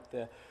and what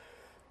the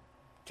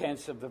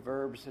tense of the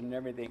verbs and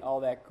everything, all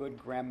that good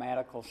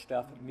grammatical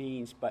stuff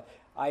means. But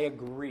I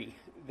agree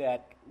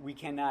that we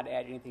cannot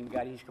add anything to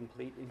God. He's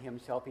complete in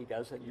himself. He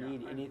doesn't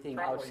need anything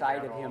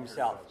outside of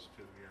himself.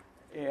 Too,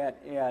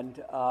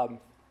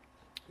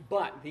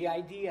 but the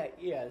idea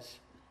is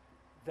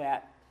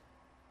that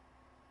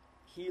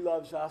he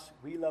loves us,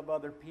 we love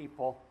other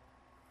people,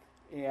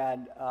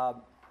 and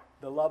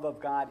the love of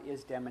God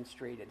is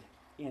demonstrated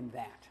in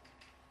that.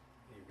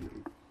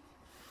 Amen.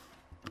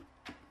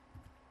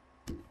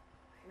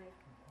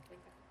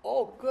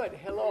 Oh, good.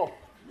 Hello.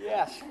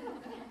 Yes.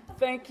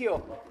 Thank you.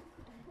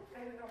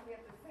 I don't know if we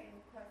have the same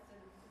question.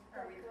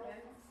 Are we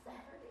twins?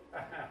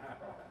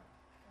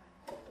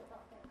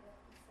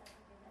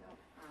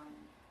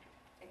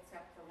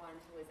 Except the one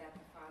who is at the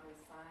Father's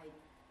side,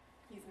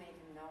 he's made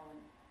him known.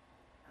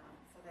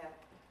 So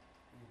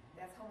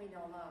that's how we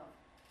know love.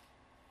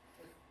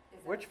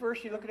 Which verse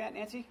are you looking at,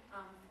 Nancy?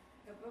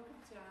 The book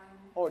of John.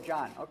 Oh,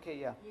 John. Okay,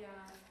 yeah. Yeah,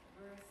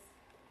 verse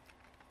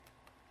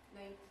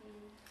 19,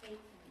 18.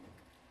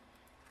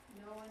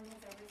 No one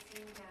has ever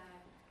seen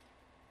God.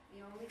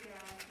 The only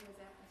God who is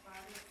at the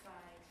Father's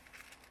side,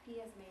 he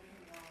has made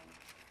him known.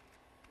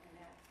 And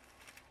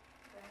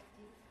that's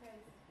Jesus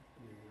Christ.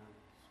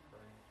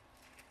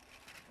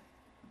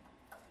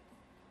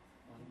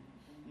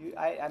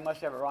 I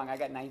must have it wrong. I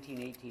got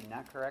 1918,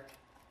 not correct?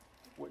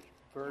 Which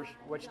verse?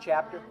 Which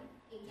chapter?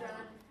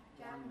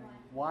 John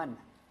 1,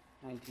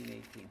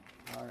 1918.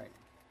 All right.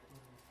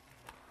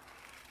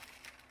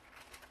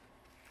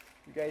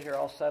 You guys are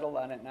all settled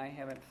on it, and I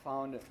haven't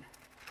found it.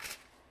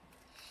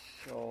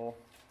 So,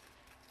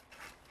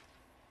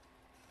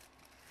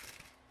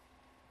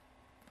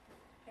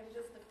 I'm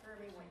just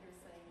affirming what you're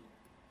saying.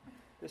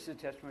 this is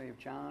the testimony of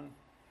John.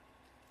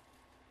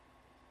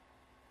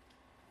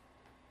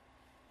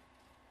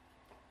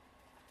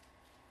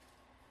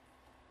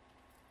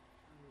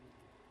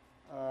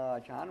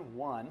 John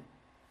 1,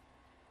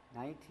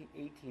 19,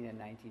 18 and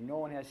 19. No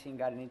one has seen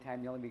God at any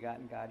time, the only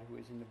begotten God who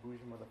is in the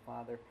bosom of the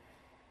Father.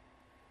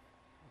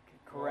 Okay,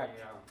 correct. Oh,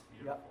 yeah,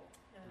 beautiful.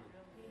 Yep.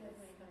 He has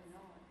made him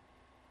known.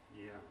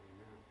 Yeah,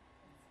 amen.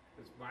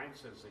 His mind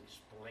says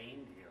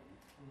explained him.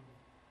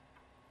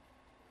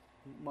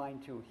 Mine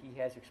too. He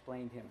has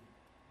explained him.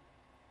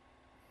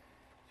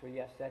 So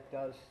yes, that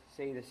does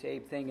say the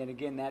same thing. And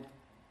again, that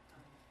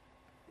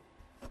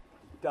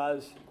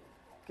does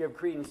give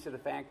credence to the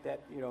fact that,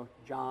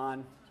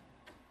 John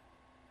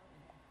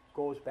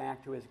goes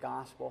back to his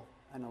gospel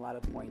and a lot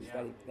of points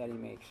that he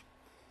makes.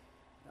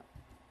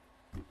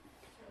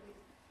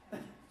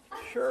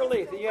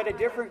 Shirley, you had a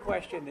different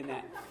question than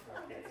that.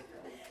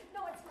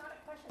 No, it's not a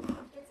question.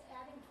 It's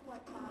adding to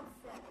what Bob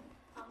said.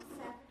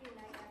 Saturday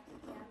night after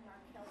Dan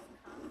Markell's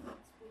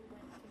conference, we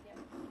went to get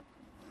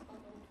a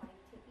little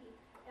bite to eat,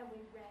 and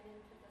we ran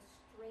into the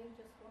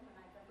strangest woman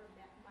I've ever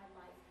met in my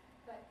life.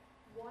 But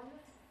one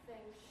of the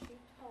things she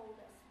told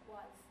us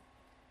was,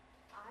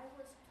 I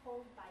was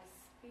told by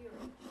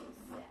Spirit, she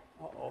said,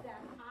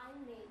 that I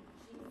made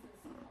Jesus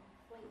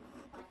complete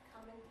by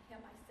coming to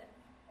him. I said,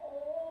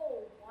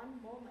 one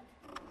moment.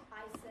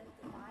 I said,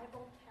 the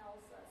Bible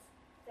tells us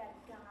that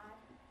God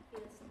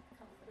is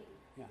complete.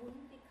 Yeah. We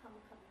become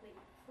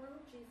complete through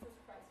Jesus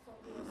Christ. So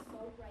you're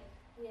so right.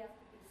 We have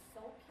to be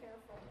so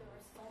careful. There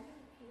are so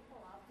many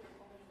people out there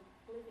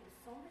believing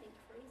so many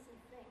crazy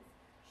things.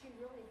 She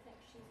really thinks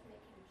she's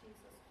making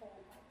Jesus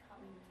whole by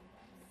coming to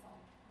him. So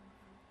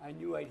I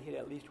knew I'd hit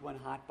at least one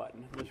hot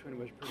button. This one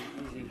was pretty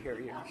easy here,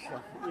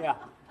 so yeah.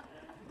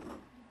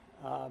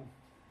 I was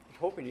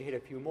hoping to hit a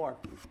few more.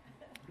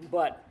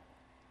 But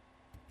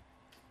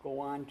go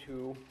on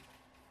to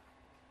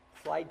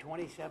slide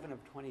 27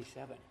 of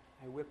 27.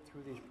 I whipped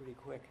through these pretty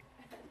quick.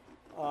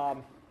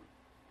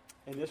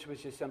 And this was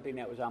just something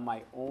that was on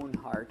my own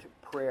heart,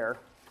 prayer.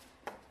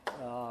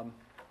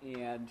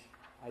 And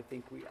I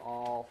think we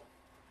all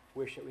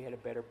wish that we had a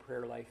better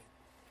prayer life.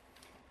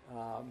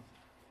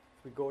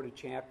 If we go to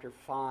chapter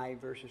 5,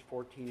 verses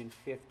 14 and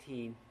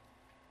 15,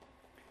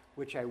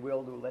 which I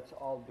will do. Let's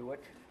all do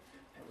it.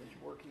 I was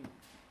working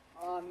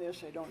on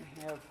this. I don't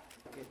have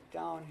it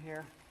down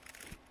here.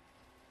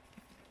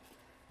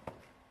 I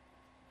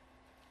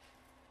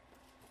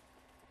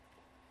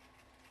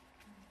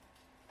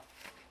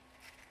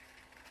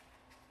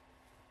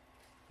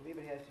believe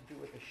it has to do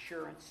with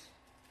assurance.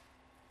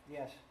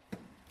 Yes.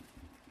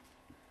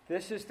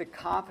 This is the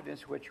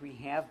confidence which we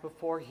have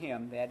before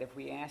him, that if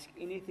we ask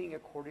anything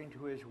according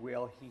to his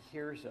will, he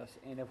hears us.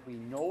 And if we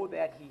know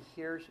that he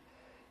hears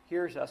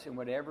us in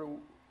whatever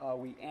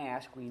we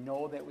ask, we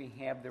know that we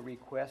have the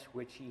request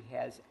which he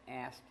has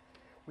asked.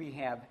 We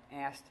have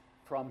asked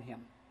from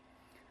him.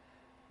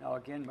 Now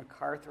again,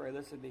 MacArthur, I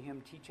listened to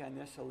him teach on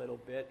this a little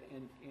bit,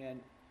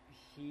 and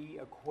he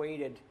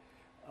equated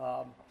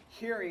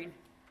hearing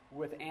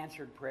with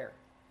answered prayer.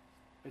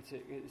 It's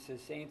the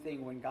same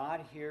thing. When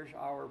God hears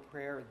our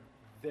prayer,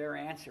 they're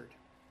answered.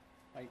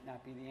 Might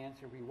not be the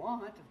answer we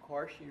want, of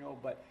course,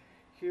 but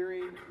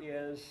hearing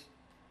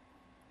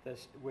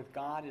with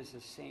God is the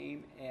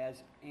same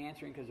as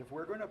answering. Because if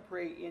we're going to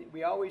pray,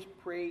 we always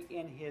pray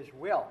in his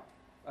will,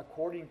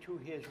 according to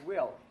his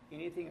will.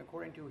 Anything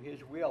according to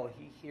his will,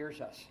 he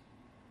hears us.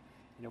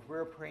 And if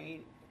we're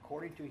praying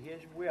according to his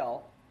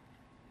will,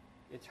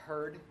 it's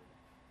heard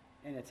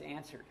and it's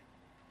answered.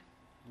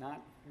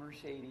 Not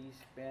Mercedes,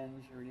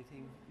 Benz, or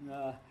anything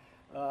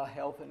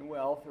health and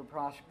wealth or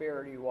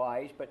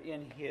prosperity-wise, but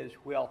in his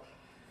will.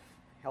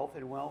 Health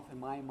and wealth, in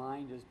my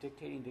mind, is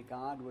dictating to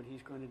God what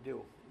he's going to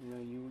do.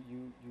 You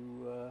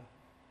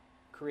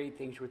create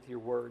things with your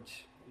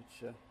words.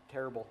 It's a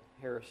terrible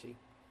heresy.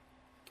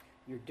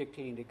 You're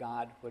dictating to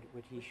God what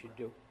he should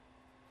do.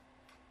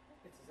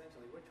 It's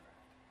essentially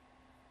witchcraft.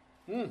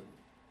 Hmm.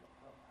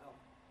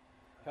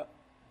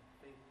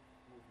 Faith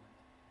movement.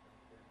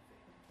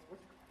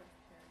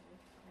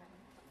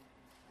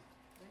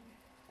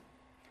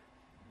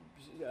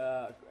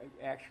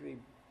 Actually,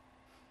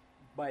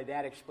 by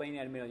that, explain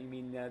that a minute. You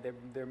mean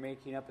they're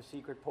making up a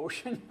secret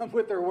potion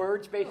with their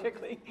words,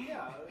 basically?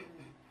 Yeah,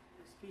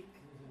 speak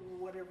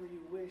whatever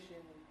you wish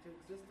into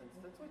existence.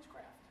 That's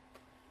witchcraft.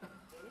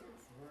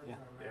 Yeah.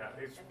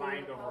 Yeah, it's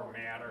mind over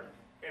matter.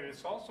 And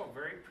it's also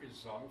very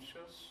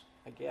presumptuous.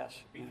 I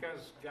guess.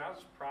 Because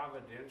God's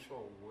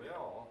providential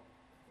will,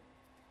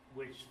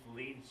 which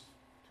leads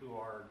to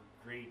our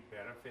great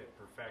benefit,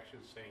 perfection,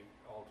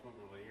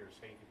 ultimately, or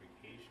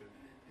sanctification,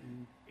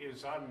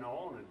 is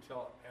unknown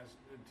until it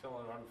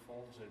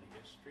unfolds in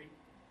history.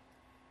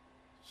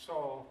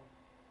 So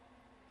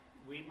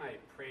we might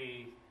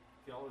pray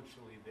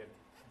diligently that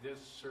this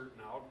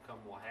certain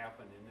outcome will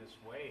happen in this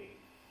way.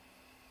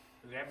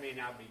 That may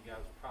not be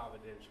God's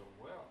providential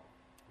will.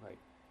 Right.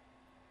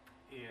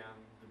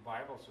 And the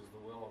Bible says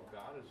the will of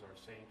God is our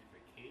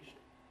sanctification.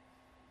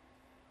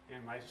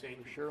 And my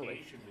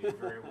sanctification may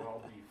very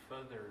well be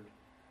furthered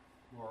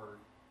more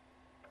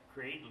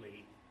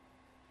greatly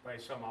by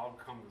some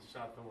outcome that's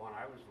not the one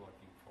I was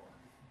looking for.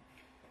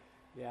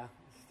 Yeah,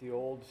 it's the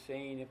old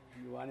saying, if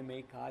you want to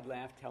make God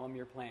laugh, tell him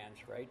your plans,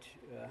 right?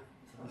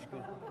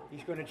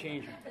 He's going to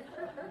change them.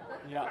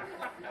 Yeah. I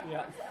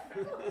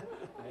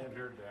hadn't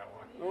heard that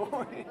one.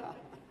 Oh, yeah.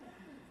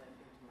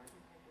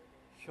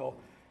 So,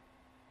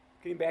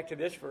 getting back to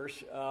this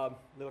verse,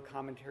 little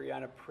commentary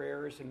on it.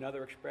 Prayer is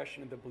another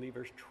expression of the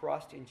believer's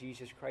trust in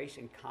Jesus Christ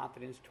and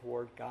confidence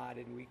toward God.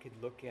 And we could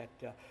look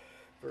at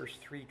verse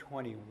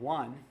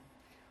 321.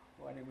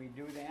 Why don't we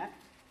do that?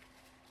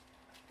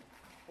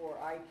 Or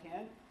I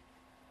can,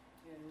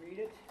 and read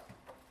it.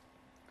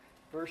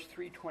 Verse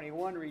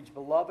 321 reads,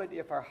 "Beloved,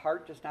 if our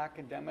heart does not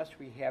condemn us,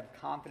 we have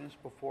confidence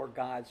before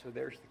God." So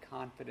there's the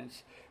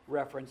confidence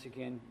reference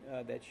again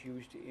that's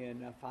used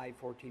in 5,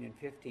 14, and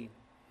 15.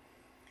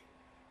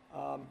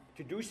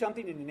 To do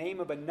something in the name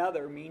of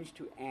another means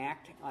to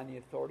act on the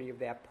authority of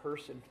that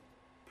person.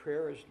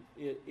 Prayer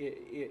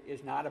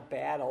is not a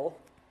battle,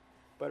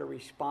 but a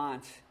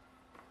response.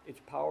 Its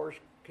powers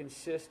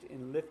consist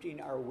in lifting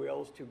our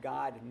wills to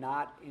God,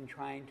 not in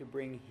trying to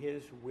bring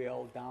his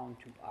will down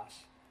to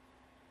us.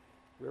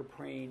 We're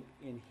praying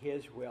in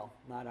his will,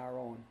 not our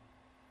own.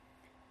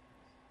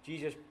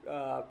 Jesus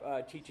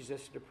teaches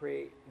us to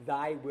pray,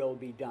 thy will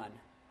be done,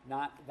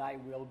 not thy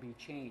will be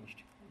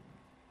changed.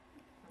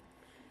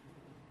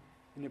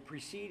 In the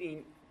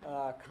preceding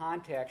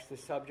context, the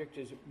subject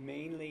is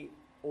mainly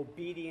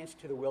obedience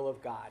to the will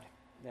of God.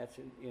 That's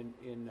in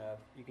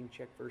you can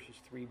check verses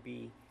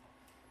 3b.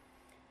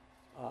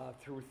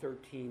 through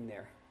 13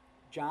 there.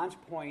 John's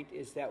point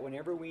is that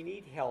whenever we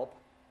need help,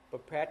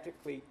 but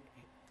practically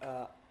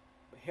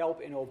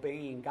help in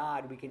obeying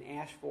God, we can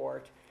ask for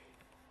it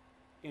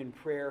in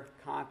prayer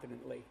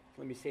confidently.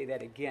 Let me say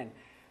that again.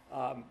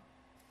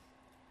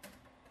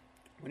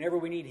 Whenever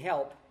we need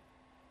help,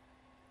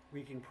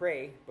 we can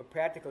pray, but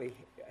practically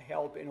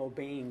help in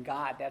obeying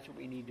God, that's what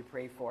we need to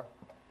pray for.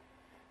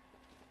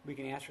 We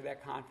can ask for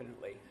that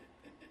confidently.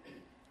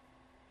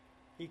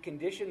 He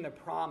conditioned the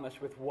promise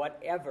with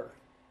whatever,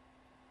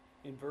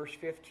 in verse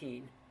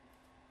 15,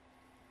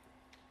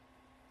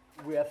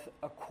 with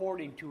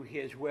according to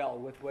his will,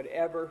 with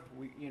whatever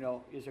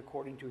is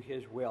according to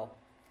his will,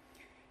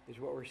 is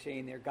what we're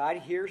saying there. God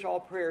hears all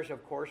prayers,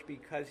 of course,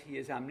 because he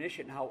is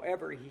omniscient.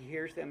 However, he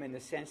hears them in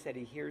the sense that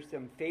he hears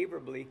them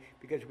favorably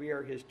because we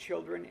are his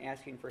children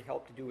asking for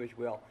help to do his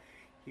will.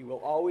 He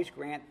will always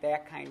grant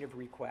that kind of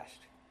request.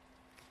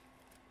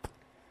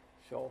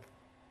 So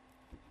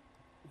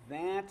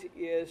that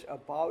is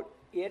about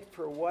it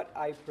for what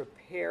I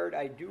prepared.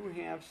 I do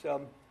have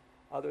some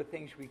other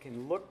things we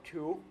can look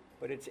to,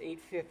 but it's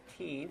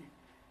 8:15,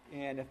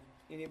 and if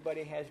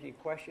anybody has any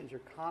questions or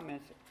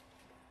comments,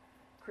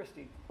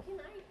 Christy. Can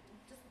I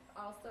just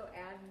also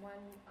add one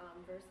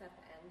verse at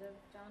the end of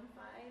John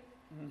 5?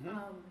 Mm-hmm.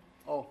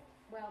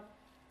 Well,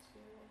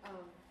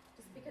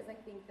 just because I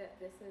think that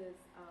this is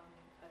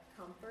a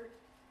comfort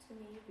to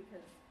me,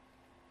 because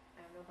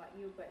I don't know about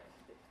you, but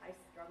I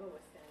struggle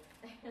with sin.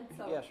 And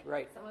so yes,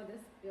 right. Some of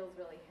this feels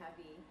really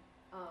heavy.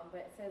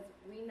 But it says,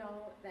 we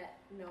know that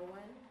no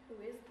one who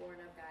is born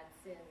of God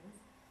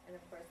sins. And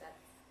of course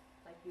that's,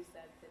 like you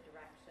said, the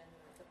direction,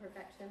 not the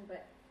perfection,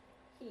 but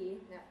he,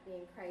 that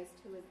being Christ,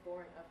 who is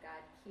born of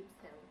God, keeps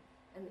him,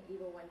 and the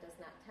evil one does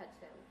not touch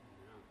him.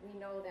 Yeah. We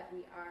know that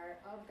we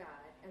are of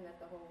God, and that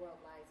the whole world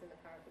lies in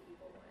the power of the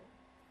evil one.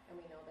 And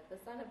we know that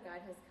the Son of God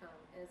has come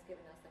and has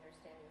given us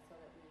understanding so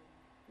that we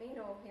may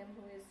know him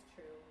who is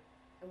true,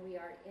 and we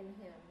are in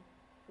him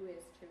who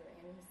is true,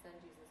 and his Son,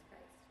 Jesus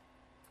Christ.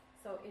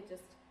 So it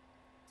just,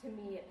 to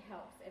me, it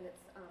helps. And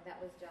it's that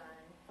was John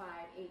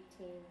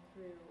 5:18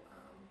 through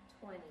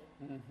 20,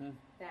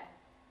 that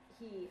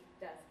he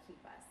does keep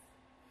us,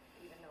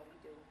 even though we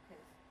do kind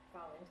of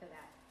fall into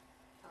that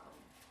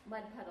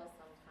mud puddle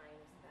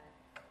sometimes,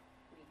 that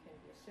we can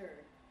be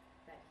assured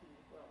that he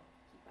will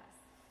keep us.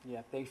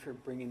 Yeah, thanks for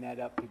bringing that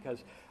up,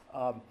 because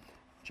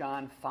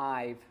John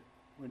 5,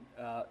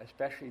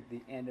 especially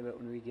the end of it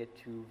when we get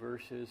to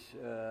verses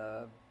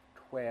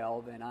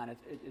 12 and on,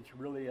 it's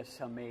really a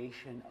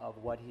summation of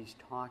what he's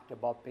talked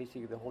about,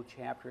 basically the whole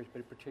chapters,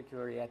 but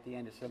particularly at the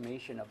end, a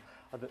summation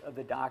of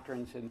the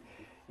doctrines and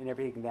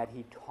everything that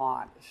he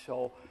taught.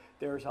 So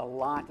there's a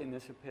lot in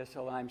this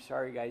epistle, and I'm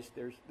sorry guys,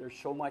 there's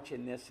so much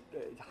in this.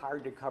 It's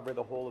hard to cover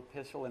the whole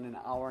epistle in an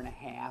hour and a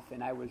half,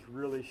 and I was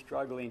really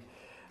struggling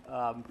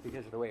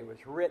because of the way it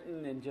was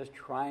written and just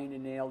trying to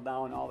nail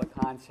down all the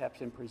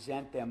concepts and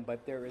present them.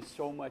 But there is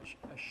so much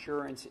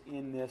assurance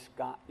in this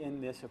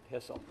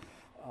epistle.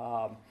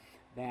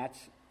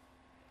 That's,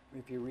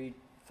 if you read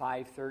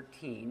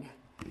 5:13,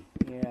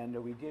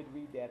 and we did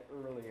read that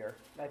earlier.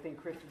 I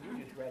think, Kristen,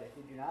 you just read it,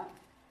 did you not?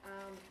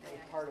 That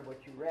was part of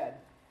what you read.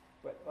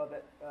 But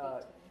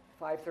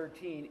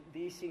 5:13,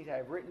 these things I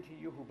have written to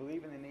you who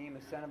believe in the name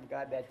of the Son of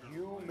God, that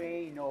you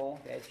may know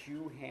that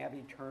you have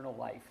eternal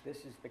life.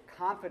 This is the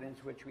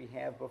confidence which we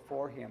have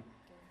before him.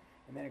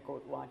 And then it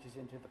launches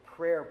into the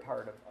prayer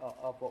part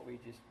of what we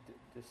just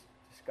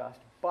discussed.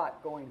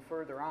 But going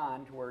further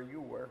on to where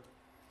you were,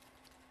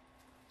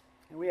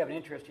 and we have an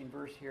interesting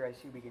verse here I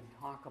see we can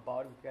talk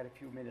about. We've got a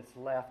few minutes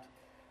left,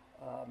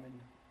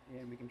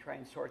 and we can try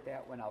and sort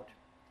that one out.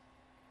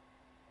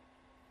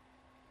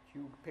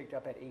 You picked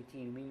up at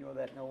 18. We know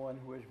that no one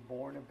who is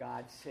born of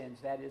God sins.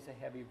 That is a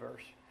heavy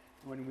verse.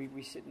 When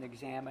we sit and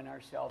examine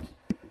ourselves,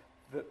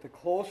 the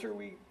closer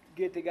we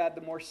get to God,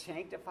 the more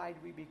sanctified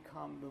we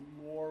become,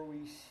 the more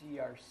we see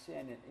our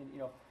sin.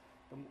 And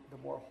the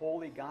more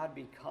holy God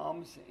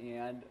becomes.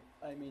 And,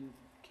 I mean,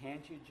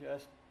 can't you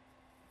just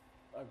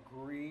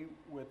agree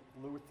with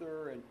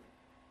Luther and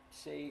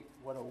say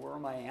what a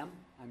worm I am?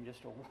 I'm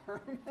just a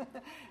worm.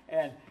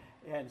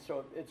 And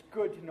so it's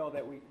good to know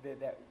that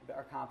that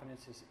our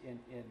confidence is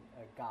in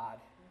God,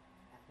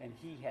 and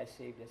he has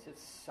saved us.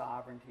 It's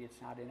sovereignty.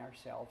 It's not in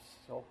ourselves.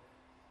 So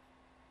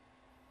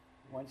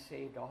once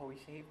saved, always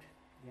saved.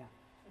 Yeah.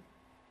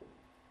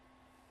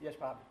 Yes,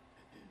 Bob.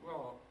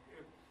 Well,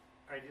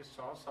 I just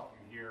saw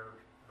something here.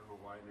 I don't know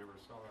why I never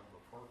saw that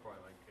before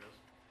quite like this.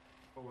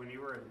 But when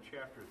you were in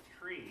chapter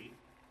 3,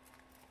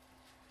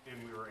 and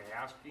we were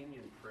asking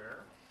in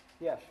prayer,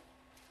 Yes.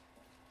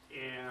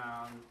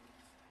 and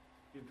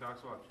it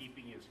talks about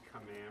keeping his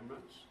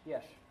commandments.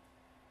 Yes.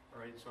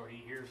 All right, so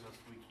he hears us,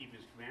 we keep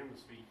his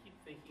commandments. So you keep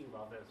thinking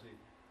about that. So,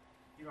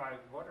 I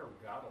wonder if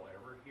God will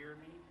ever hear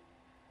me.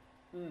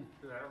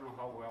 Because I don't know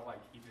how well I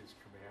keep his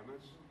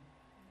commandments.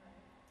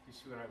 You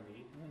see what I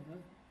mean? Mm-hmm.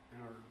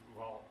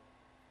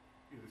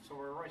 So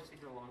we're always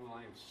thinking along the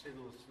line of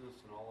sinlessness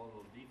and all of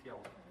those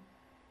details.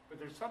 But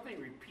there's something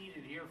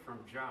repeated here from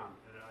John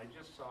that I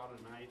just saw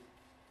tonight.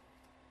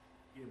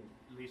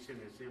 at least in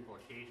its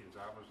implications,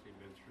 obviously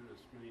been through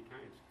this many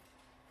times.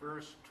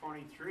 Verse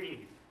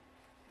 23,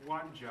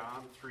 1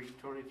 John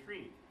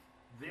 3:23.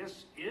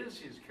 This is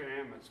his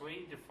commandment. So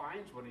he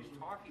defines what he's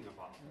talking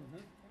about.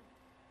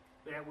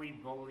 Mm-hmm. That we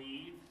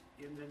believe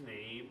in the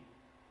name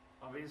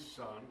of his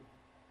Son,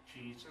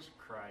 Jesus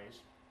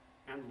Christ,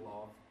 and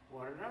love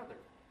one another.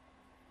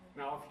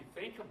 Now, if you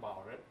think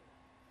about it,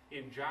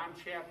 in John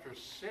chapter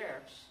 6,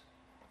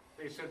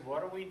 they said,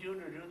 what do we do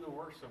to do the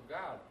works of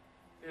God?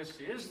 This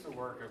is the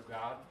work of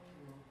God.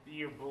 Do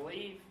you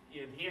believe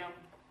in him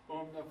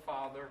whom the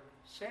Father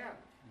sent?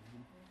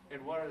 Mm-hmm.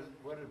 And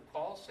what did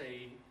Paul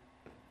say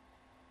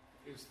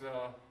is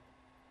the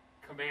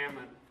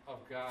commandment of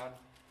God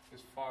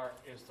as far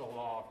as the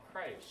law of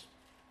Christ,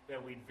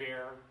 that we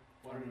bear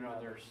one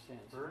another's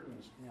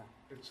burdens. Yeah.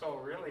 And so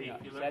really, Yeah.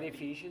 if you Is look, that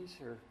Ephesians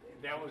or?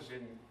 that was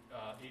in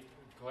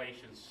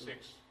Galatians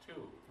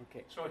 6:2.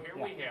 Okay. So here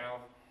Yeah. we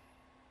have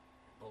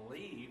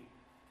believe.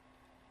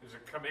 There's a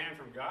command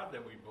from God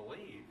that we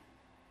believe,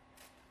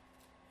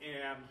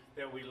 and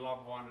that we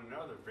love one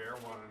another, bear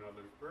one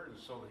another's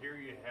burdens. So here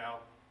you have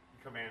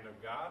the command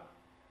of God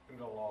and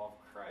the law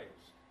of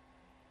Christ.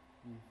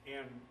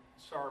 And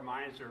so our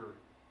minds are,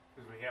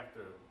 because we have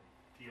to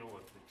deal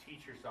with the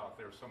teachers out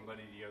there.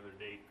 Somebody the other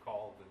day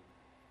called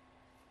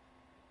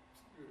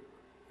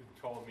and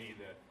told me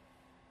that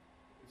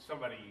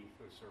somebody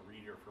who's a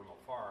reader from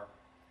afar,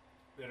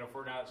 that if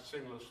we're not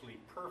sinlessly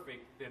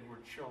perfect, then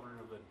we're children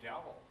of the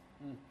devil.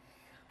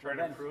 Trying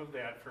to prove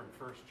that from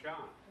 1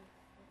 John.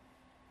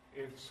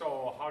 And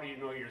so how do you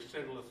know you're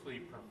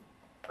sinlessly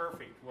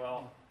perfect?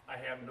 Well, I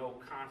have no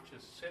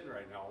conscious sin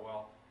right now.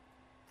 Well,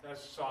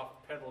 that's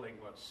soft pedaling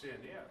what sin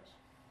is.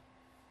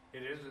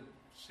 It isn't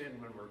sin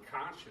when we're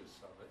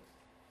conscious of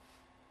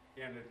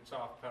it. And it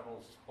soft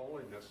pedals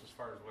holiness as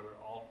far as what it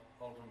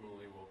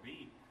ultimately will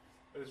be.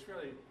 But it's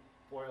really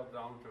boiled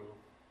down to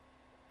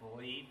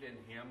believe in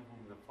him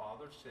whom the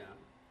Father sent,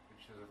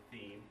 which is a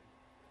theme,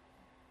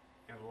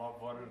 and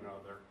love one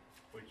another,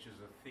 which is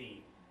a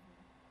theme.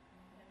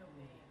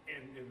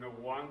 And the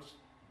ones,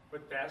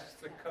 but that's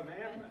the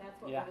commandment.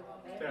 That's what Yeah.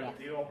 That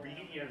the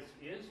obedience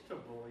is to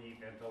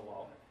believe and to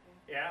love.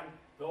 And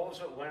those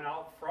that went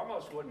out from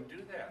us wouldn't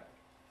do that.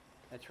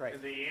 That's right.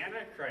 And the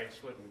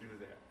Antichrist wouldn't do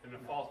that. And the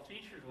false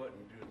teachers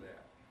wouldn't do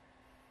that.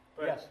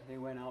 But Yes, they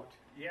went out.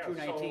 yeah,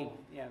 2:19. so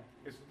Yeah.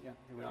 it's, Yeah.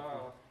 They went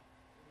out.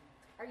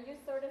 Are you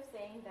sort of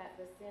saying that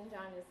the sin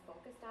John is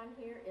focused on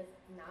here is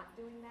not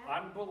doing that?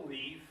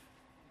 unbelief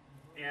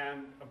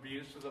and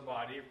abuse of the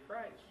body of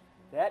Christ.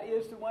 That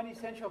is the one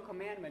essential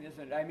commandment,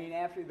 isn't it? I mean,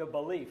 after the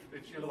belief.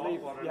 That you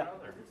Belief, love one yeah.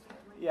 another.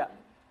 Yeah.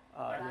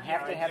 You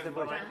have to have the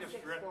When belief. I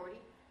just read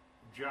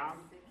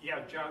John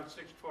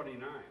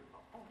 6:29.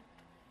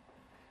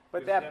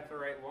 But Is that that the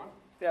right one?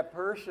 that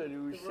person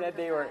who said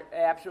they were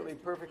absolutely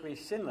perfectly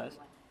sinless.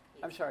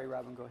 I'm sorry,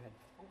 Robin. Go ahead.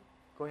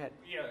 Go ahead.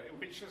 Yeah,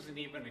 which isn't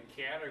even a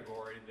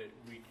category that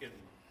we can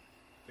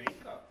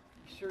think of.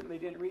 You certainly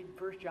didn't read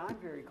 1 John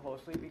very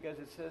closely because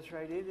it says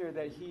right in there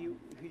that he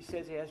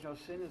says he has no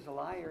sin is a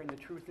liar and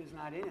the truth is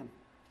not in him.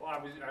 Well, I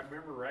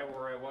remember right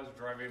where I was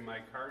driving my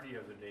car the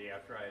other day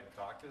after I had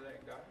talked to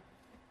that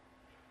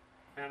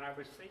guy. And I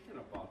was thinking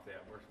about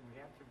that, where we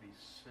have to be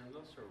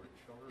sinless or we're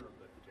children of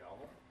the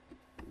devil.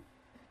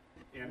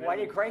 And Why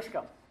then did Christ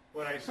come?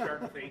 when I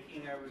started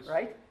thinking, I was...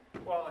 Right?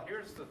 Well,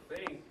 here's the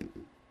thing.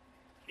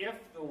 If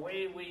the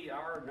way we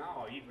are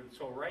now, even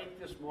so right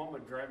this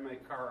moment driving my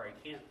car,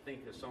 I can't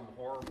think of some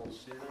horrible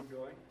sin I'm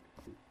doing.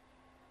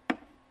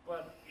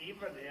 But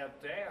even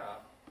at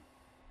that,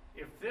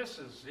 if this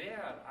is it,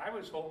 I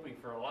was hoping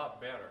for a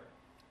lot better.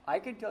 I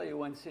can tell you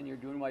one sin you're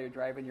doing while you're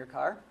driving your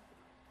car.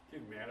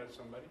 Get mad at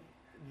somebody?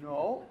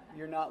 No,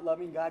 you're not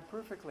loving God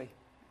perfectly.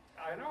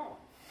 I know.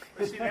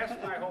 But see, that's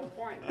my whole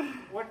point.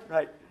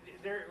 Right.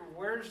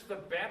 Where's the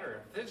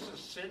better? If this is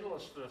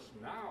sinlessness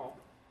now,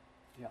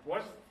 Yeah.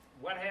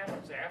 what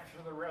happens after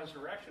the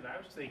resurrection? I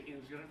was thinking it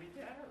was going to be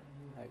better.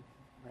 Right.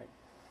 Right.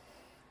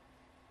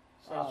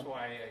 So that's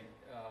why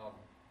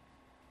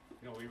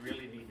we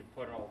really need to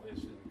put all this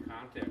in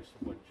context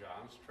of what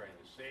John's trying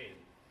to say.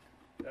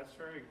 That's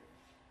very...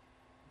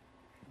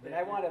 But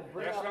I want to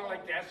bring That's up... not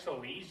like that's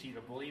so easy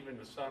to believe in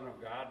the Son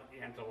of God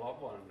and to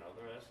love one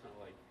another. That's not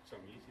like some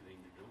easy thing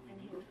to do.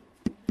 We need to.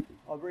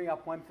 I'll bring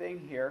up one thing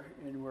here,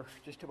 and we're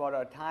just about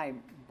out of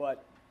time,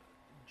 but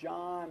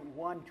John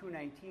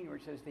 1:2-19, where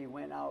it says they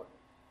went out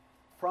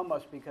from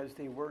us because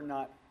they were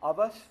not of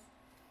us.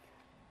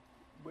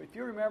 But if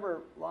you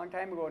remember a long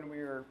time ago when we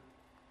were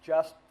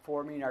just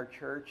forming our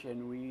church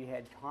and we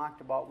had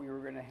talked about we were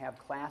going to have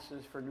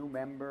classes for new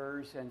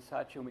members and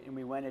such, and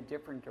we went a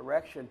different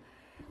direction.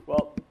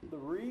 Well, the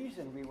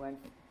reason we went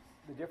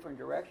the different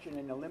direction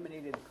and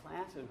eliminated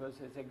classes was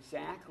it's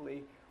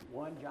exactly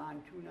 1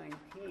 John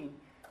 2:19,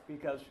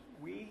 because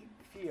we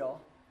feel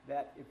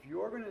that if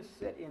you're going to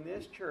sit in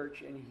this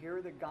church and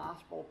hear the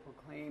gospel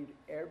proclaimed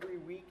every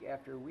week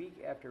after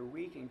week after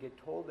week and get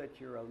told that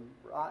you're a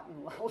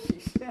rotten, lousy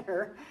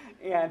sinner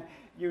and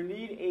you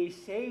need a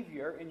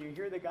Savior, and you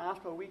hear the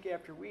gospel week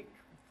after week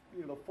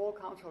the full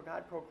counsel of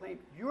God proclaimed,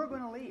 you're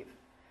going to leave.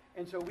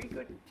 And so we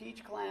could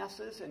teach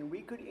classes and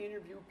we could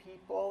interview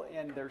people,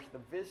 and there's the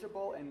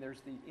visible and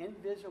there's the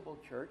invisible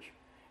church,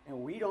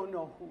 and we don't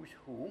know who's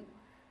whom.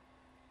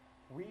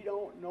 We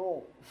don't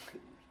know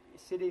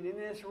sitting in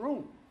this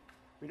room.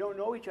 We don't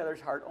know each other's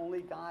heart,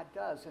 only God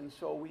does. And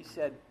so we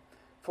said,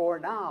 for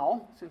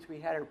now, since we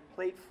had our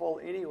plate full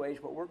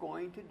anyways, what we're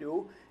going to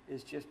do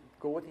is just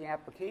go with the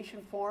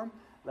application form,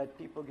 let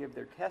people give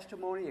their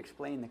testimony,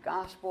 explain the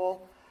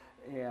gospel,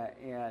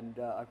 and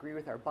agree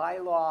with our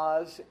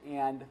bylaws,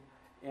 and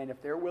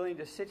if they're willing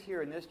to sit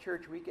here in this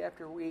church week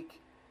after week,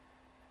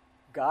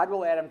 God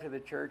will add them to the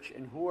church,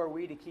 and who are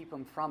we to keep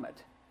them from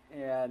it?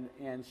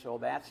 And so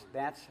that's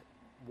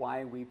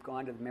why we've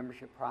gone to the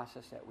membership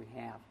process that we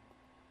have.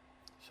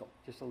 So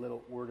just a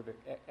little word of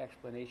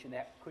explanation.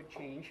 That could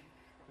change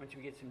once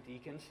we get some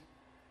deacons.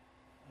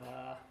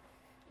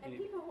 And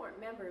people who aren't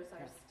members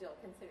are still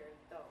considered,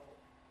 though,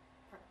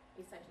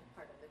 essentially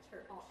part of the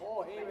church.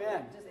 Oh,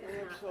 amen.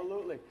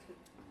 Absolutely.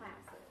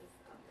 Classes.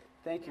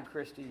 Thank you,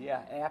 Christy.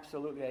 Yeah,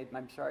 absolutely.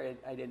 I'm sorry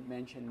I didn't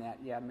mention that.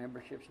 Yeah,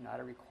 membership's not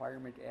a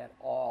requirement at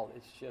all.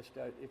 It's just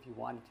if you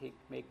want to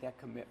make that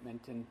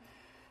commitment, and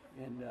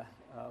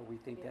we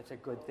think that's a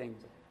good thing.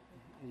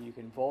 And you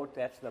can vote.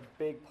 That's the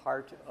big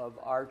part of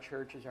our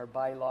church is our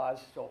bylaws.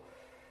 So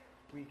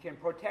we can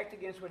protect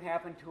against what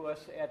happened to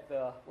us at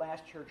the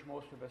last church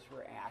most of us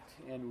were at,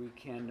 and we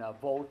can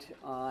vote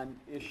on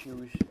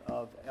issues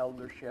of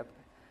eldership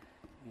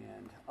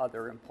and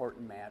other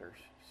important matters.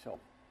 So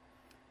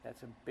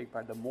that's a big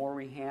part. The more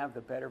we have,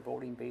 the better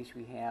voting base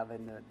we have,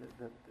 and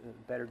the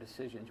better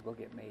decisions will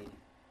get made.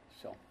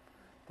 So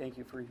thank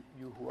you for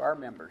you who are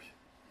members.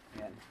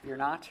 And if you're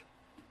not,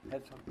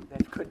 that's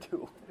good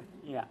too.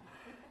 Yeah.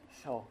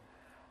 So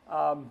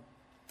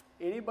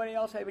anybody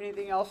else have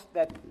anything else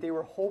that they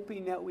were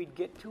hoping that we'd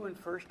get to in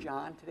 1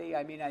 John today?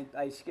 I mean,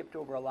 I skipped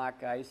over a lot,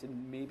 guys,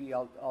 and maybe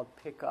I'll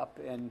pick up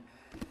and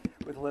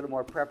with a little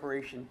more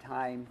preparation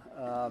time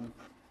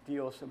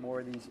deal with some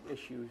more of these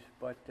issues.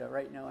 But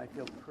right now I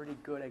feel pretty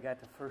good. I got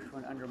the first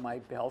one under my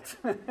belt.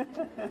 Good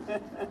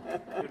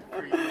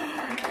for you.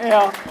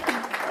 Yeah.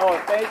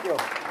 Oh, thank you.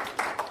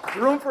 There's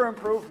room for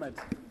improvement.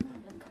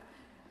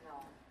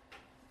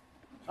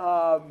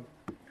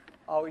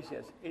 Always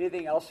is.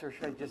 Anything else, or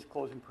should I just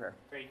close in prayer?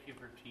 Thank you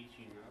for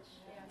teaching us.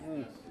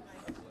 Mm.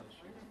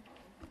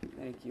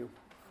 Thank you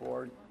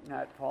for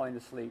not falling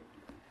asleep.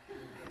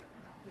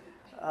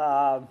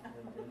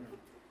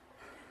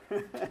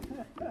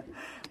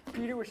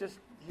 Peter was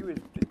he was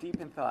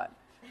deep in thought.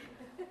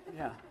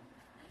 Yeah.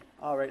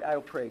 All right, I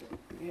will pray.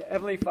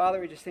 Heavenly Father,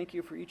 we just thank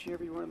you for each and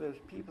every one of those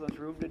people in this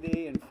room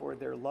today, and for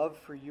their love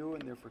for you,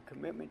 and for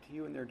commitment to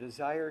you, and their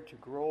desire to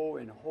grow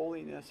in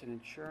holiness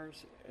and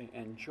assurance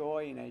and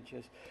joy. And I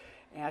just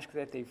ask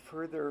that they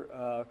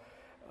further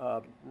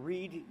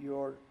read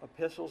your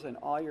epistles and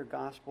all your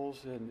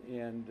gospels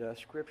and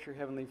scripture,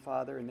 Heavenly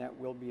Father, and that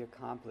will be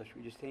accomplished.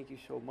 We just thank you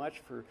so much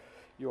for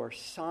your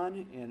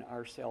Son and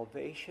our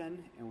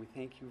salvation, and we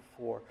thank you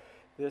for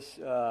this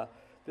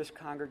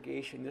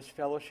congregation, this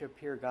fellowship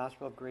here,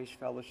 Gospel of Grace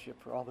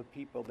Fellowship, for all the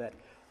people that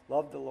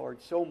love the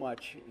Lord so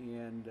much,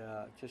 and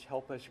just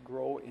help us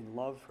grow in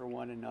love for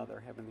one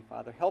another, Heavenly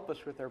Father. Help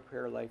us with our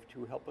prayer life,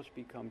 too. Help us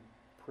become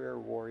prayer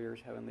warriors,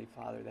 Heavenly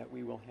Father, that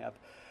we will have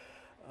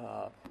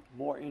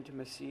more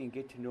intimacy and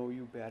get to know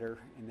you better,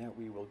 and that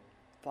we will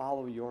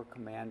follow your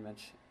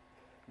commandments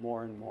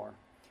more and more.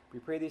 We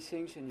pray these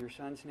things in your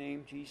Son's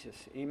name, Jesus.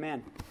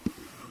 Amen.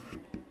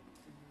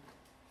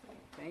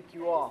 Thank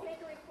you all. Can I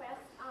just make a request?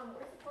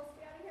 We're supposed